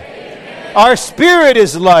Spirit. Our spirit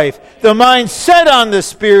is life. The mind set on the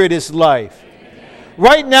Spirit is life.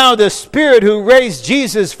 Right now, the Spirit who raised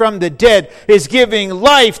Jesus from the dead is giving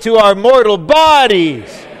life to our mortal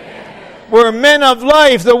bodies. We're men of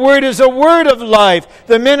life. The Word is a word of life.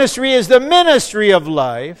 The ministry is the ministry of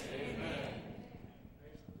life.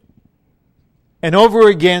 And over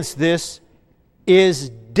against this is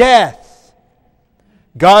death.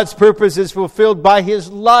 God's purpose is fulfilled by His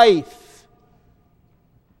life.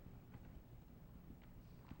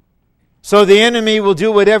 So the enemy will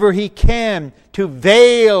do whatever he can to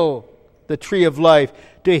veil the tree of life,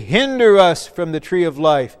 to hinder us from the tree of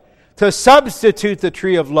life, to substitute the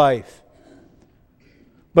tree of life.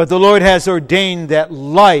 But the Lord has ordained that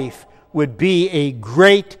life would be a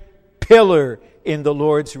great pillar in the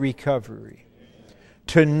Lord's recovery.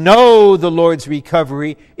 To know the Lord's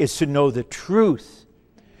recovery is to know the truth.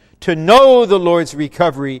 To know the Lord's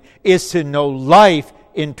recovery is to know life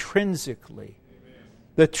intrinsically.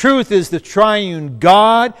 The truth is the triune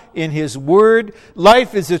God in His Word.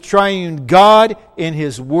 Life is the triune God in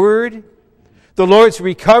His Word. The Lord's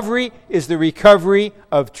recovery is the recovery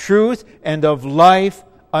of truth and of life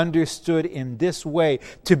understood in this way.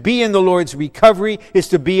 To be in the Lord's recovery is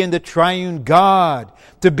to be in the triune God.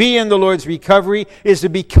 To be in the Lord's recovery is to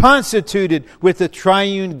be constituted with the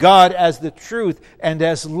triune God as the truth and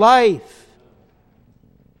as life.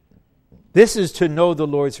 This is to know the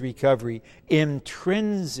Lord's recovery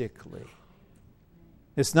intrinsically.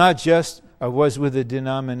 It's not just I was with a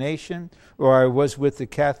denomination, or I was with the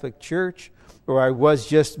Catholic Church, or I was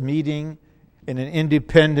just meeting in an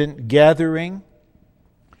independent gathering,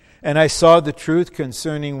 and I saw the truth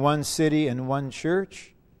concerning one city and one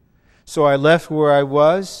church. So I left where I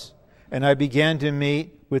was, and I began to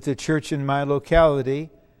meet with the church in my locality.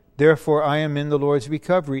 Therefore, I am in the Lord's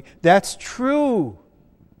recovery. That's true.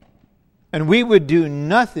 And we would do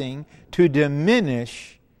nothing to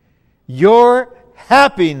diminish your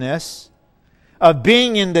happiness of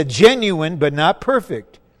being in the genuine but not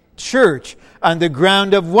perfect church on the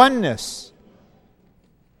ground of oneness.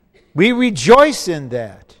 We rejoice in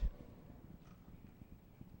that.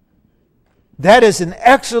 That is an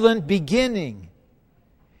excellent beginning.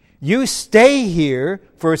 You stay here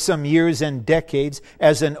for some years and decades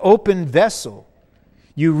as an open vessel.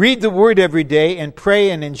 You read the Word every day and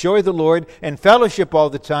pray and enjoy the Lord and fellowship all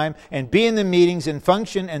the time and be in the meetings and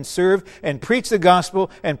function and serve and preach the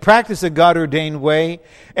gospel and practice the God-ordained way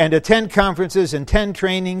and attend conferences and attend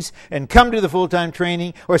trainings and come to the full-time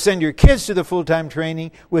training or send your kids to the full-time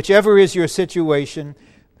training, whichever is your situation.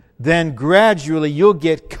 Then gradually you'll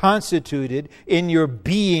get constituted in your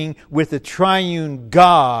being with the triune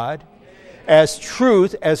God as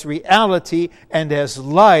truth, as reality, and as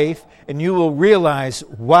life. And you will realize,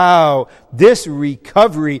 wow, this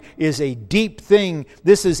recovery is a deep thing.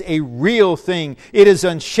 This is a real thing. It is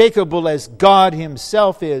unshakable as God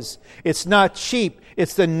Himself is. It's not cheap.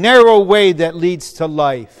 It's the narrow way that leads to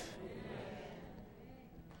life.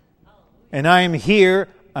 And I am here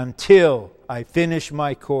until I finish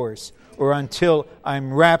my course or until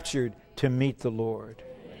I'm raptured to meet the Lord.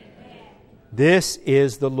 This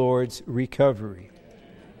is the Lord's recovery.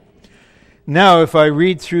 Now, if I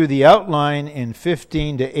read through the outline in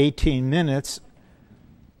 15 to 18 minutes,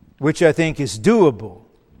 which I think is doable,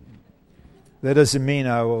 that doesn't mean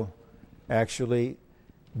I will actually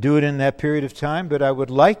do it in that period of time, but I would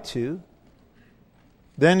like to,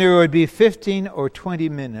 then there would be 15 or 20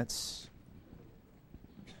 minutes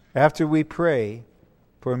after we pray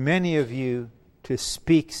for many of you to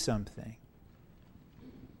speak something.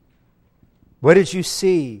 What did you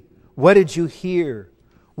see? What did you hear?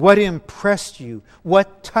 What impressed you?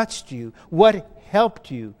 What touched you? What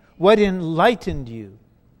helped you? What enlightened you?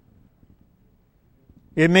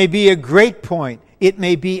 It may be a great point. It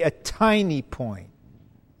may be a tiny point.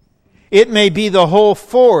 It may be the whole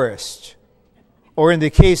forest. Or in the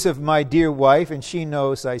case of my dear wife, and she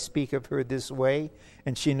knows I speak of her this way,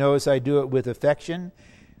 and she knows I do it with affection,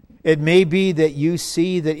 It may be that you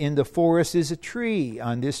see that in the forest is a tree.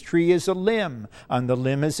 On this tree is a limb. On the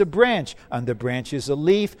limb is a branch. On the branch is a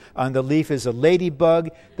leaf. On the leaf is a ladybug.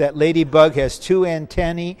 That ladybug has 2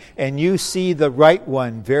 antennae, and you see the right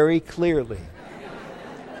one very clearly.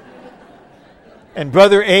 And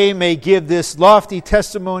Brother A may give this lofty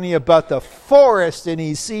testimony about the forest, and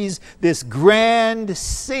he sees this grand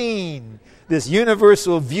scene, this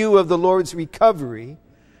universal view of the Lord's recovery.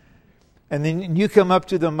 And then you come up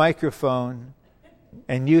to the microphone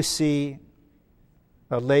and you see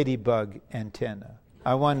a ladybug antenna.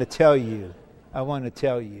 I want to tell you.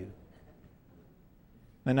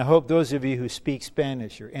 And I hope those of you who speak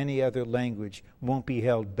Spanish or any other language won't be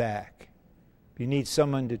held back. If you need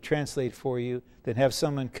someone to translate for you, then have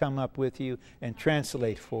someone come up with you and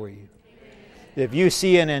translate for you. If you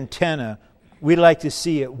see an antenna, we'd like to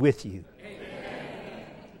see it with you.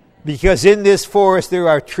 Because in this forest there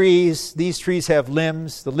are trees. These trees have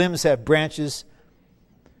limbs. The limbs have branches.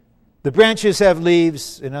 The branches have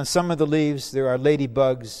leaves. And on some of the leaves there are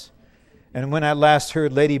ladybugs. And when I last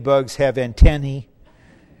heard, ladybugs have antennae.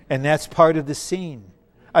 And that's part of the scene.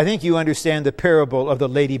 I think you understand the parable of the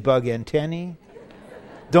ladybug antennae.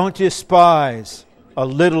 Don't despise a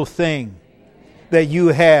little thing that you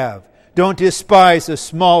have. Don't despise a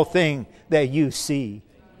small thing that you see.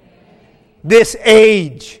 This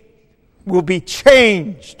age will be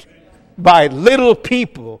changed by little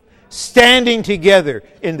people standing together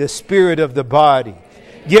in the spirit of the body,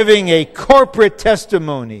 giving a corporate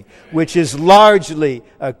testimony which is largely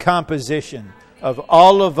a composition of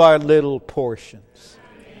all of our little portions.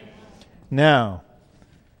 Now,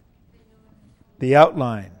 the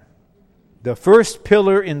outline. The first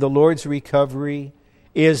pillar in the Lord's recovery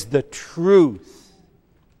is the truth.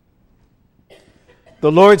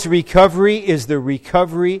 The Lord's recovery is the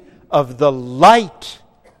recovery of the light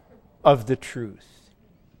of the truth.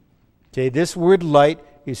 Okay, this word light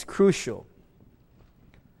is crucial.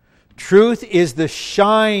 Truth is the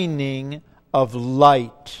shining of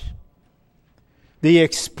light, the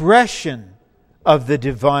expression of the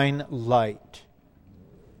divine light.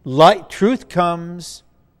 Truth comes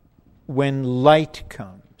when light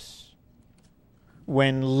comes.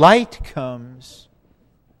 When light comes,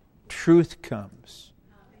 truth comes.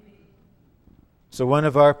 So one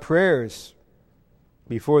of our prayers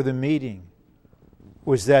before the meeting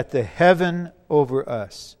was that the heaven over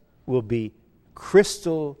us will be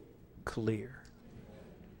crystal clear.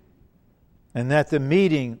 And that the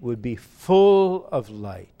meeting would be full of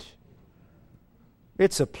light.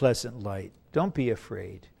 It's a pleasant light. Don't be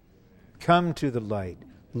afraid. Come to the light.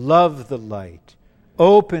 Love the light.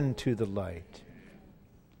 Open to the light.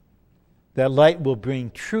 That light will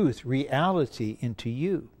bring truth, reality into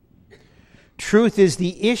you. Truth is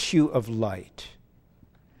the issue of light.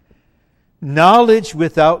 Knowledge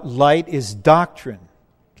without light is doctrine.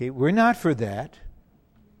 Okay, we're not for that.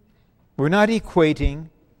 We're not equating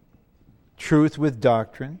truth with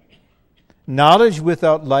doctrine. Knowledge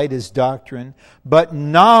without light is doctrine, but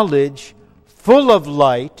knowledge full of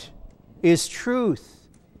light is truth.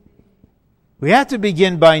 We have to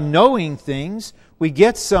begin by knowing things. We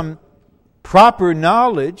get some proper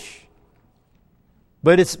knowledge,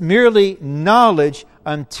 but it's merely knowledge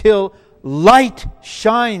until light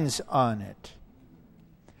shines on it.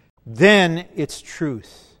 Then it's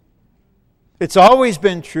truth. It's always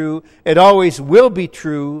been true. It always will be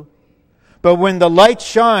true. But when the light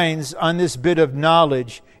shines on this bit of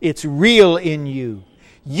knowledge, it's real in you.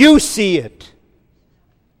 You see it.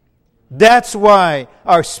 That's why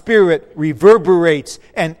our spirit reverberates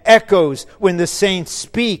and echoes when the saints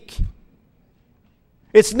speak.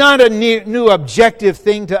 It's not a new objective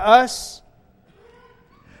thing to us,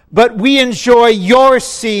 but we enjoy your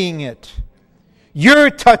seeing it, your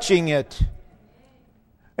touching it.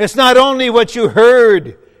 It's not only what you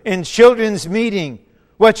heard in children's meeting,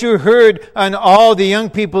 what you heard on all the young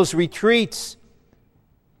people's retreats.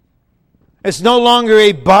 It's no longer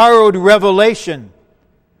a borrowed revelation.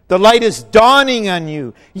 The light is dawning on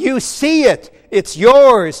you. You see it. It's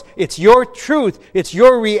yours. It's your truth. It's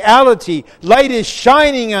your reality. Light is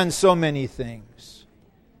shining on so many things.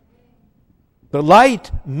 The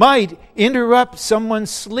light might interrupt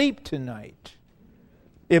someone's sleep tonight.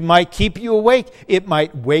 It might keep you awake. It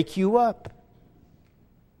might wake you up.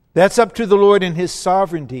 That's up to the Lord in His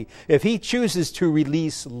sovereignty. If He chooses to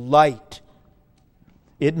release light,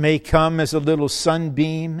 it may come as a little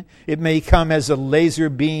sunbeam. It may come as a laser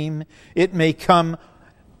beam. It may come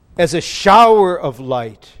as a shower of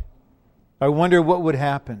light. I wonder what would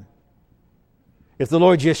happen if the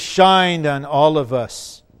Lord just shined on all of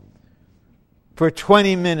us for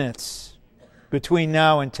 20 minutes between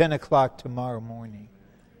now and 10 o'clock tomorrow morning.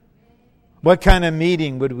 What kind of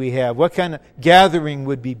meeting would we have? What kind of gathering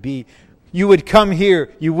would we be? You would come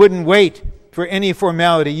here. You wouldn't wait for any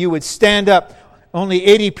formality. You would stand up. Only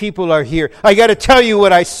 80 people are here. I got to tell you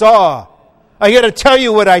what I saw. I got to tell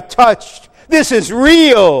you what I touched. This is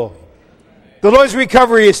real. The Lord's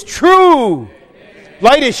recovery is true.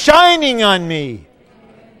 Light is shining on me.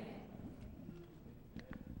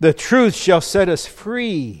 The truth shall set us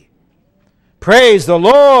free. Praise the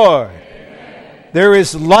Lord. There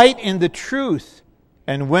is light in the truth.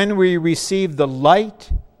 And when we receive the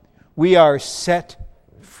light, we are set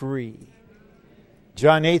free.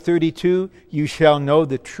 John 8:32, you shall know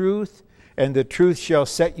the truth, and the truth shall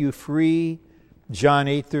set you free. John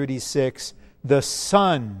 8:36, the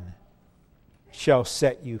Son shall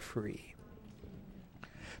set you free.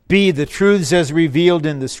 B, the truths as revealed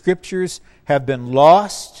in the Scriptures have been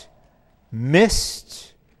lost,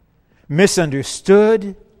 missed,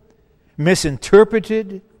 misunderstood,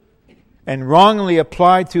 misinterpreted, and wrongly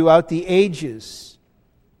applied throughout the ages.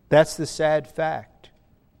 That's the sad fact.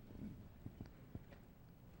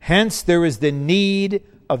 Hence, there is the need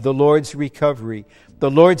of the Lord's recovery.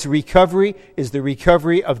 The Lord's recovery is the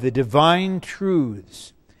recovery of the divine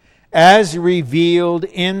truths as revealed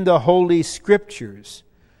in the Holy Scriptures,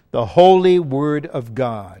 the Holy Word of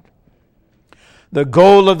God. The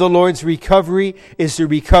goal of the Lord's recovery is to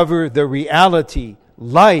recover the reality,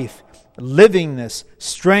 life, livingness,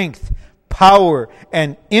 strength, power,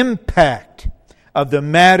 and impact of the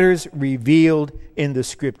matters revealed in the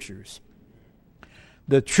Scriptures.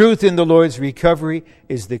 The truth in the Lord's recovery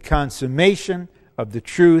is the consummation of the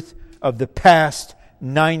truth of the past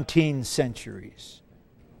 19 centuries.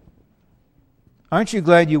 Aren't you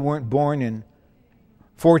glad you weren't born in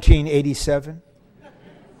 1487?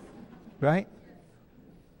 Right?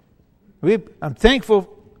 I'm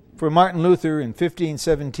thankful for Martin Luther in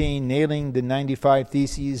 1517 nailing the 95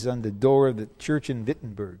 Theses on the door of the church in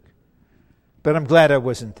Wittenberg. But I'm glad I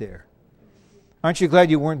wasn't there. Aren't you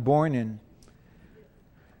glad you weren't born in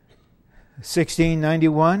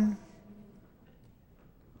 1691?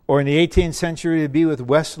 Or in the 18th century to be with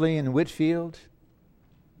Wesley and Whitefield?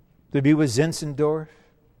 To be with Zinzendorf?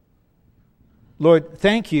 Lord,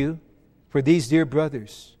 thank you for these dear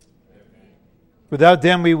brothers. Without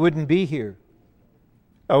them, we wouldn't be here.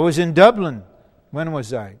 I was in Dublin. When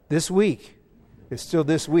was I? This week. It's still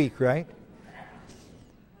this week, right?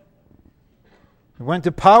 I went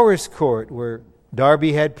to Powers Court, where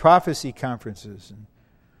Darby had prophecy conferences, and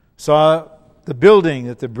saw the building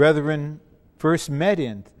that the brethren first met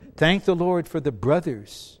in. Thank the Lord for the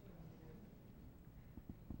brothers.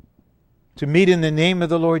 To meet in the name of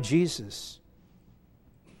the Lord Jesus.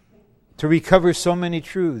 To recover so many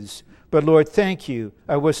truths. But Lord, thank you,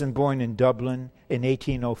 I wasn't born in Dublin in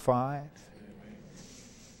 1805.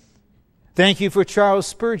 Thank you for Charles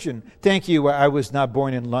Spurgeon. Thank you, I was not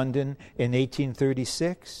born in London in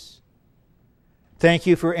 1836. Thank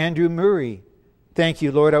you for Andrew Murray. Thank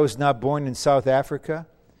you, Lord, I was not born in South Africa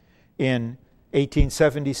in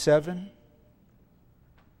 1877.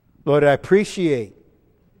 Lord, I appreciate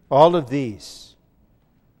all of these.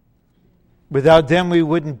 Without them, we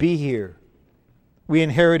wouldn't be here. We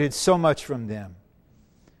inherited so much from them.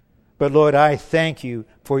 But Lord, I thank you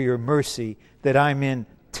for your mercy that I'm in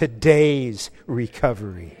today's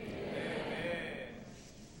recovery.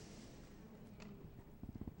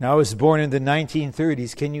 Now, I was born in the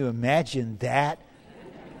 1930s. Can you imagine that?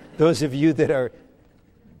 Those of you that are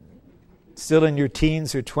still in your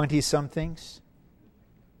teens or 20-somethings.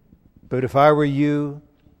 But if I were you,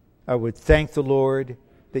 I would thank the Lord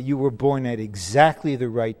that you were born at exactly the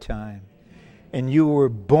right time. And you were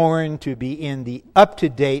born to be in the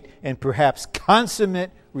up-to-date and perhaps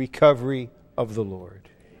consummate recovery of the Lord.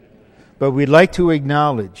 But we'd like to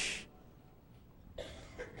acknowledge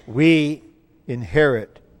we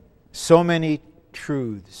inherit so many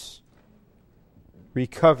truths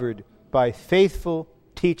recovered by faithful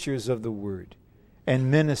teachers of the Word and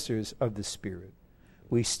ministers of the Spirit.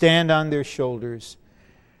 We stand on their shoulders,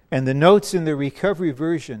 and the notes in the recovery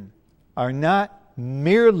version are not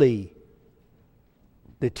merely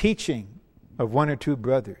the teaching of one or two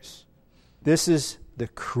brothers. This is the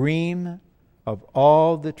cream of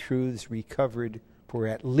all the truths recovered for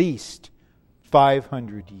at least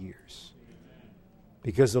 500 years.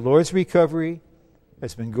 Because the Lord's recovery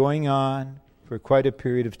has been going on for quite a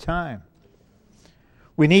period of time.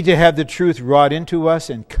 We need to have the truth wrought into us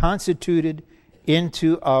and constituted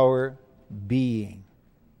into our being.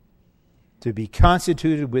 To be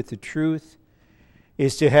constituted with the truth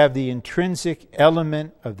is to have the intrinsic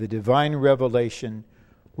element of the divine revelation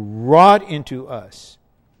wrought into us,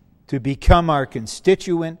 to become our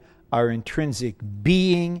constituent, our intrinsic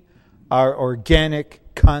being, our organic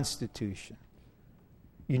constitution.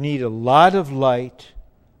 You need a lot of light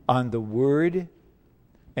on the Word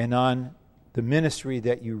and on the ministry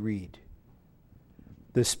that you read.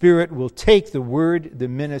 The Spirit will take the Word, the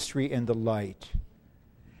ministry, and the light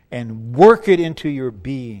and work it into your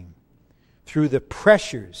being through the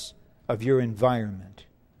pressures of your environment.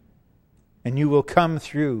 And you will come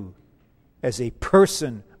through as a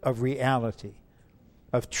person of reality,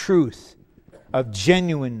 of truth, of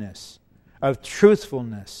genuineness, of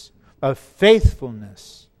truthfulness, of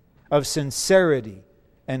faithfulness, of sincerity,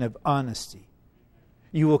 and of honesty.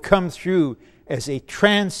 You will come through as a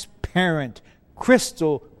transparent,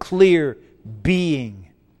 crystal clear being,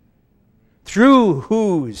 through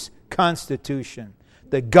whose constitution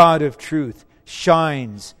the God of truth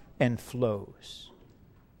shines and flows.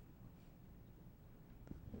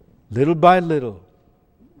 Little by little,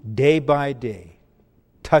 day by day,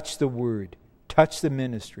 touch the Word, touch the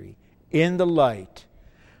ministry. In the light,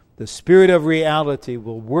 the Spirit of reality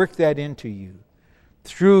will work that into you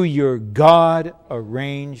through your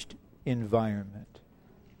God-arranged environment.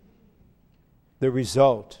 The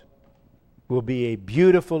result will be a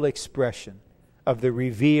beautiful expression of the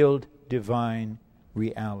revealed divine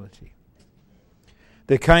reality.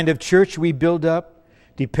 The kind of church we build up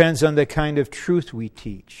depends on the kind of truth we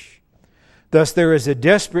teach. Thus, there is a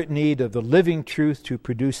desperate need of the living truth to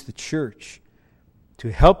produce the church,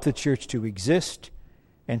 to help the church to exist,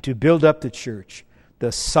 and to build up the church.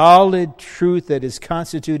 The solid truth that is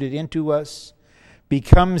constituted into us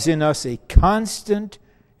becomes in us a constant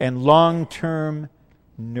and long-term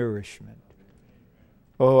nourishment.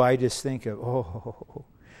 Oh, I just think of,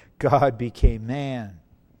 God became man,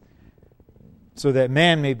 so that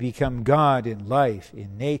man may become God in life,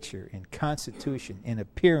 in nature, in constitution, in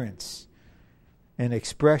appearance, in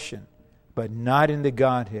expression, but not in the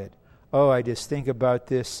Godhead. Oh, I just think about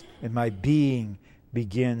this, and my being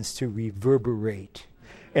begins to reverberate,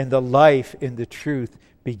 and the life in the truth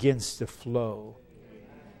begins to flow.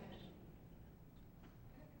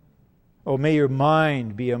 Oh, may your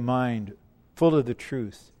mind be a mind full of the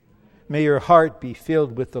truth. May your heart be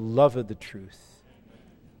filled with the love of the truth.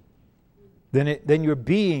 Then your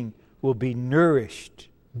being will be nourished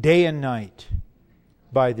day and night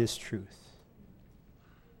by this truth.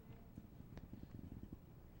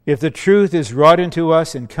 If the truth is wrought into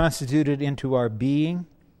us and constituted into our being,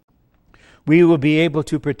 we will be able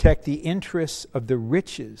to protect the interests of the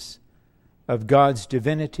riches of God's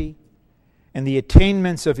divinity and the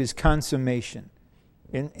attainments of His consummation.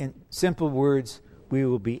 In simple words, we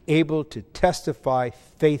will be able to testify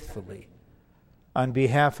faithfully on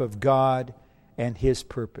behalf of God and His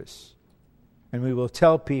purpose. And we will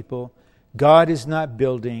tell people, God is not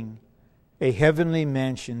building a heavenly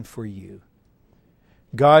mansion for you.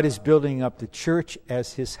 God is building up the church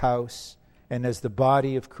as His house and as the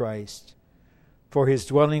body of Christ for His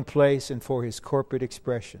dwelling place and for His corporate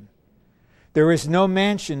expression. There is no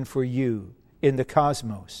mansion for you in the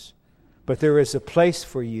cosmos, but there is a place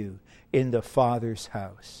for you in the Father's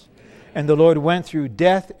house. And the Lord went through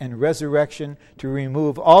death and resurrection to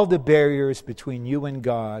remove all the barriers between you and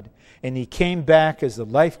God, and He came back as the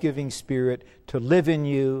life-giving Spirit to live in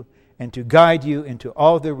you and to guide you into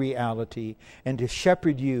all the reality and to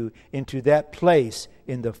shepherd you into that place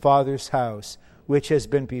in the Father's house, which has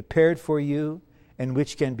been prepared for you and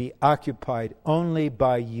which can be occupied only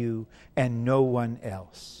by you and no one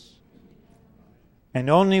else. And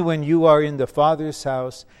only when you are in the Father's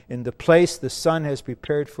house, in the place the Son has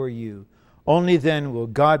prepared for you, only then will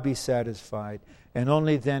God be satisfied, and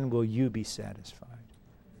only then will you be satisfied.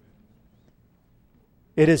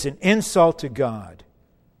 It is an insult to God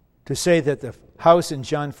to say that the house in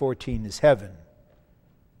John 14 is heaven.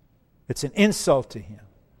 It's an insult to Him.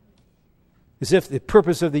 As if the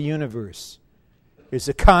purpose of the universe is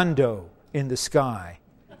a condo in the sky.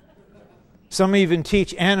 Some even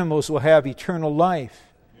teach animals will have eternal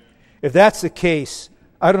life. If that's the case,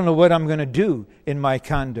 I don't know what I'm going to do in my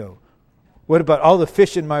condo. What about all the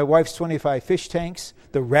fish in my wife's 25 fish tanks?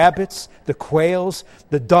 The rabbits, the quails,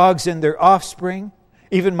 the dogs and their offspring,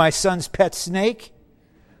 even my son's pet snake?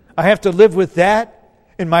 I have to live with that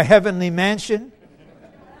in my heavenly mansion?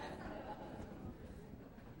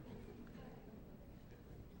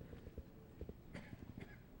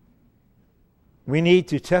 We need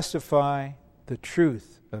to testify the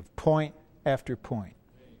truth of point after point.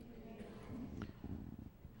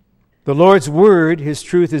 The Lord's Word, His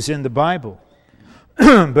truth, is in the Bible.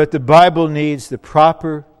 But the Bible needs the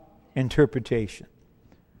proper interpretation.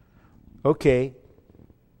 Okay,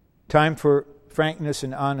 time for frankness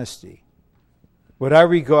and honesty. What I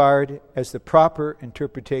regard as the proper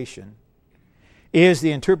interpretation is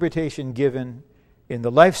the interpretation given in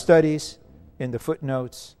the life studies, in the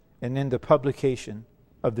footnotes, and in the publication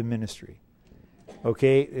of the ministry.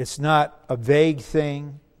 Okay, it's not a vague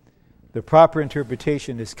thing. The proper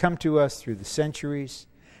interpretation has come to us through the centuries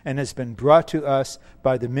and has been brought to us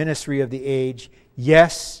by the ministry of the age.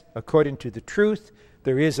 Yes, according to the truth,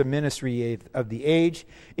 there is a ministry of the age.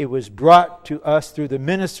 It was brought to us through the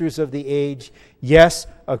ministers of the age. Yes,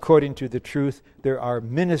 according to the truth, there are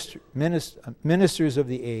ministers of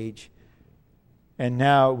the age. And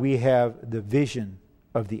now we have the vision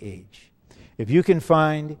of the age. If you can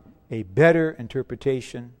find a better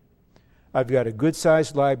interpretation, I've got a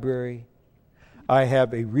good-sized library. I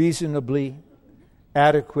have a reasonably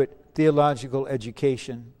adequate theological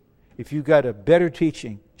education. If you've got a better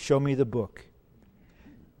teaching, show me the book.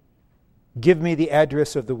 Give me the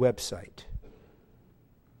address of the website.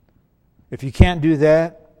 If you can't do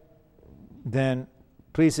that, then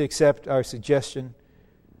please accept our suggestion.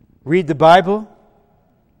 Read the Bible,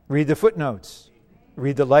 read the footnotes,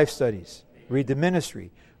 read the life studies, read the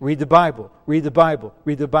ministry, read the Bible, read the Bible,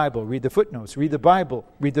 read the Bible, read the footnotes, read the Bible,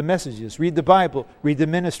 read the messages, read the Bible, read the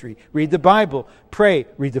ministry, read the Bible, pray,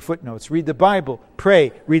 read the footnotes, read the Bible,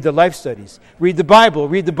 pray, read the life studies, read the Bible,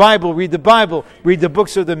 read the Bible, read the Bible, read the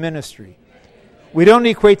books of the ministry. We don't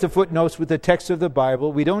equate the footnotes with the text of the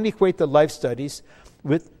Bible. We don't equate the life studies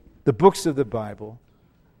with the books of the Bible.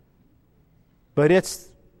 But it's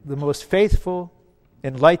the most faithful,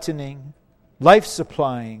 enlightening,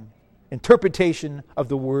 life-supplying interpretation of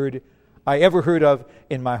the Word I ever heard of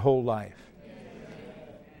in my whole life.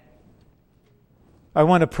 I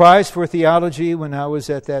won a prize for theology when I was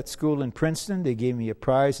at that school in Princeton. They gave me a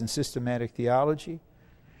prize in systematic theology.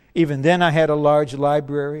 Even then I had a large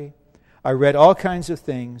library. I read all kinds of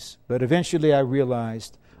things, but eventually I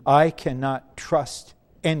realized I cannot trust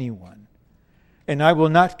anyone, and I will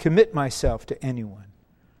not commit myself to anyone.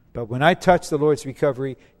 But when I touched the Lord's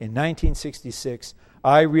Recovery in 1966,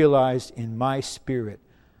 I realized in my spirit,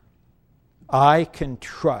 I can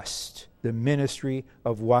trust the ministry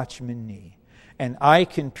of Watchman Nee, and I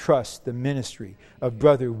can trust the ministry of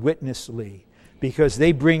Brother Witness Lee, because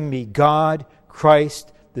they bring me God,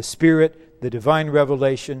 Christ, the Spirit, the divine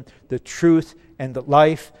revelation, the truth and the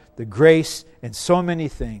life, the grace, and so many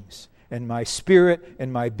things. And my spirit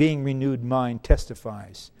and my being renewed mind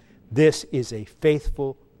testifies. This is a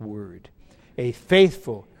faithful word, a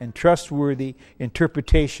faithful and trustworthy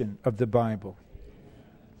interpretation of the Bible.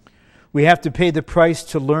 We have to pay the price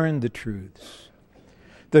to learn the truths.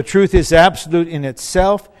 The truth is absolute in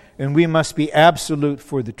itself, and we must be absolute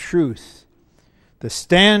for the truth. The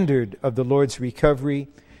standard of the Lord's recovery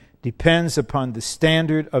depends upon the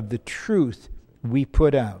standard of the truth we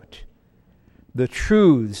put out. The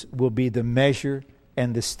truths will be the measure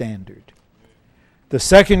and the standard. The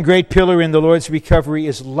second great pillar in the Lord's recovery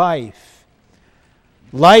is life.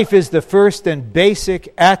 Life is the first and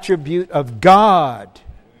basic attribute of God.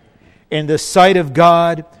 In the sight of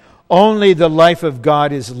God, only the life of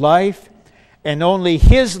God is life, and only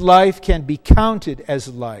His life can be counted as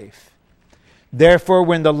life. Therefore,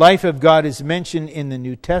 when the life of God is mentioned in the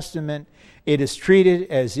New Testament, it is treated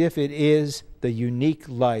as if it is the unique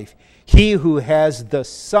life. He who has the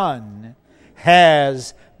Son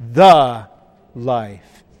has the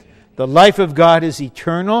life. The life of God is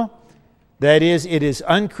eternal. That is, it is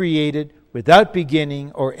uncreated, without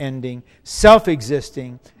beginning or ending,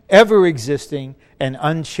 self-existing, ever-existing, and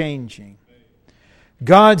unchanging.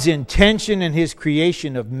 God's intention in His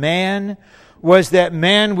creation of man was that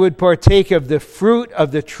man would partake of the fruit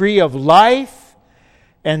of the tree of life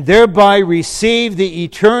and thereby receive the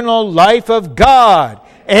eternal life of God.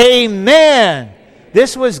 Amen.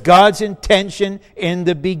 This was God's intention in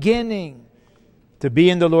the beginning. To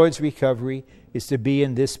be in the Lord's recovery is to be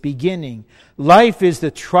in this beginning. Life is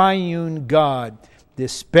the triune God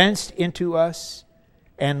dispensed into us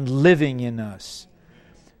and living in us.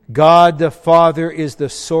 God the Father is the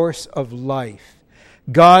source of life.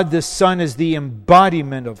 God the Son is the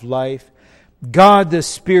embodiment of life. God the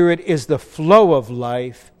Spirit is the flow of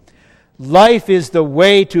life. Life is the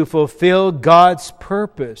way to fulfill God's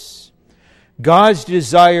purpose. God's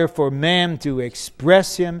desire for man to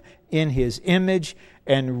express Him in His image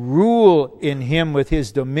and rule in Him with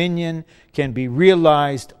His dominion can be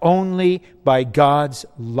realized only by God's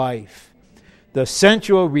life. The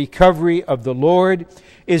central recovery of the Lord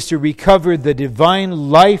is to recover the divine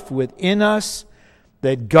life within us,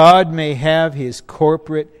 that God may have His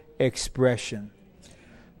corporate expression.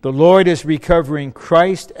 The Lord is recovering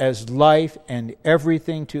Christ as life and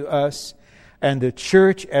everything to us, and the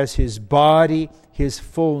church as His body, His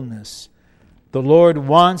fullness. The Lord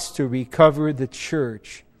wants to recover the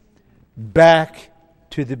church back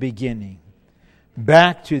to the beginning,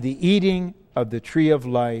 back to the eating of the tree of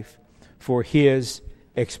life for His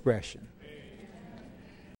expression.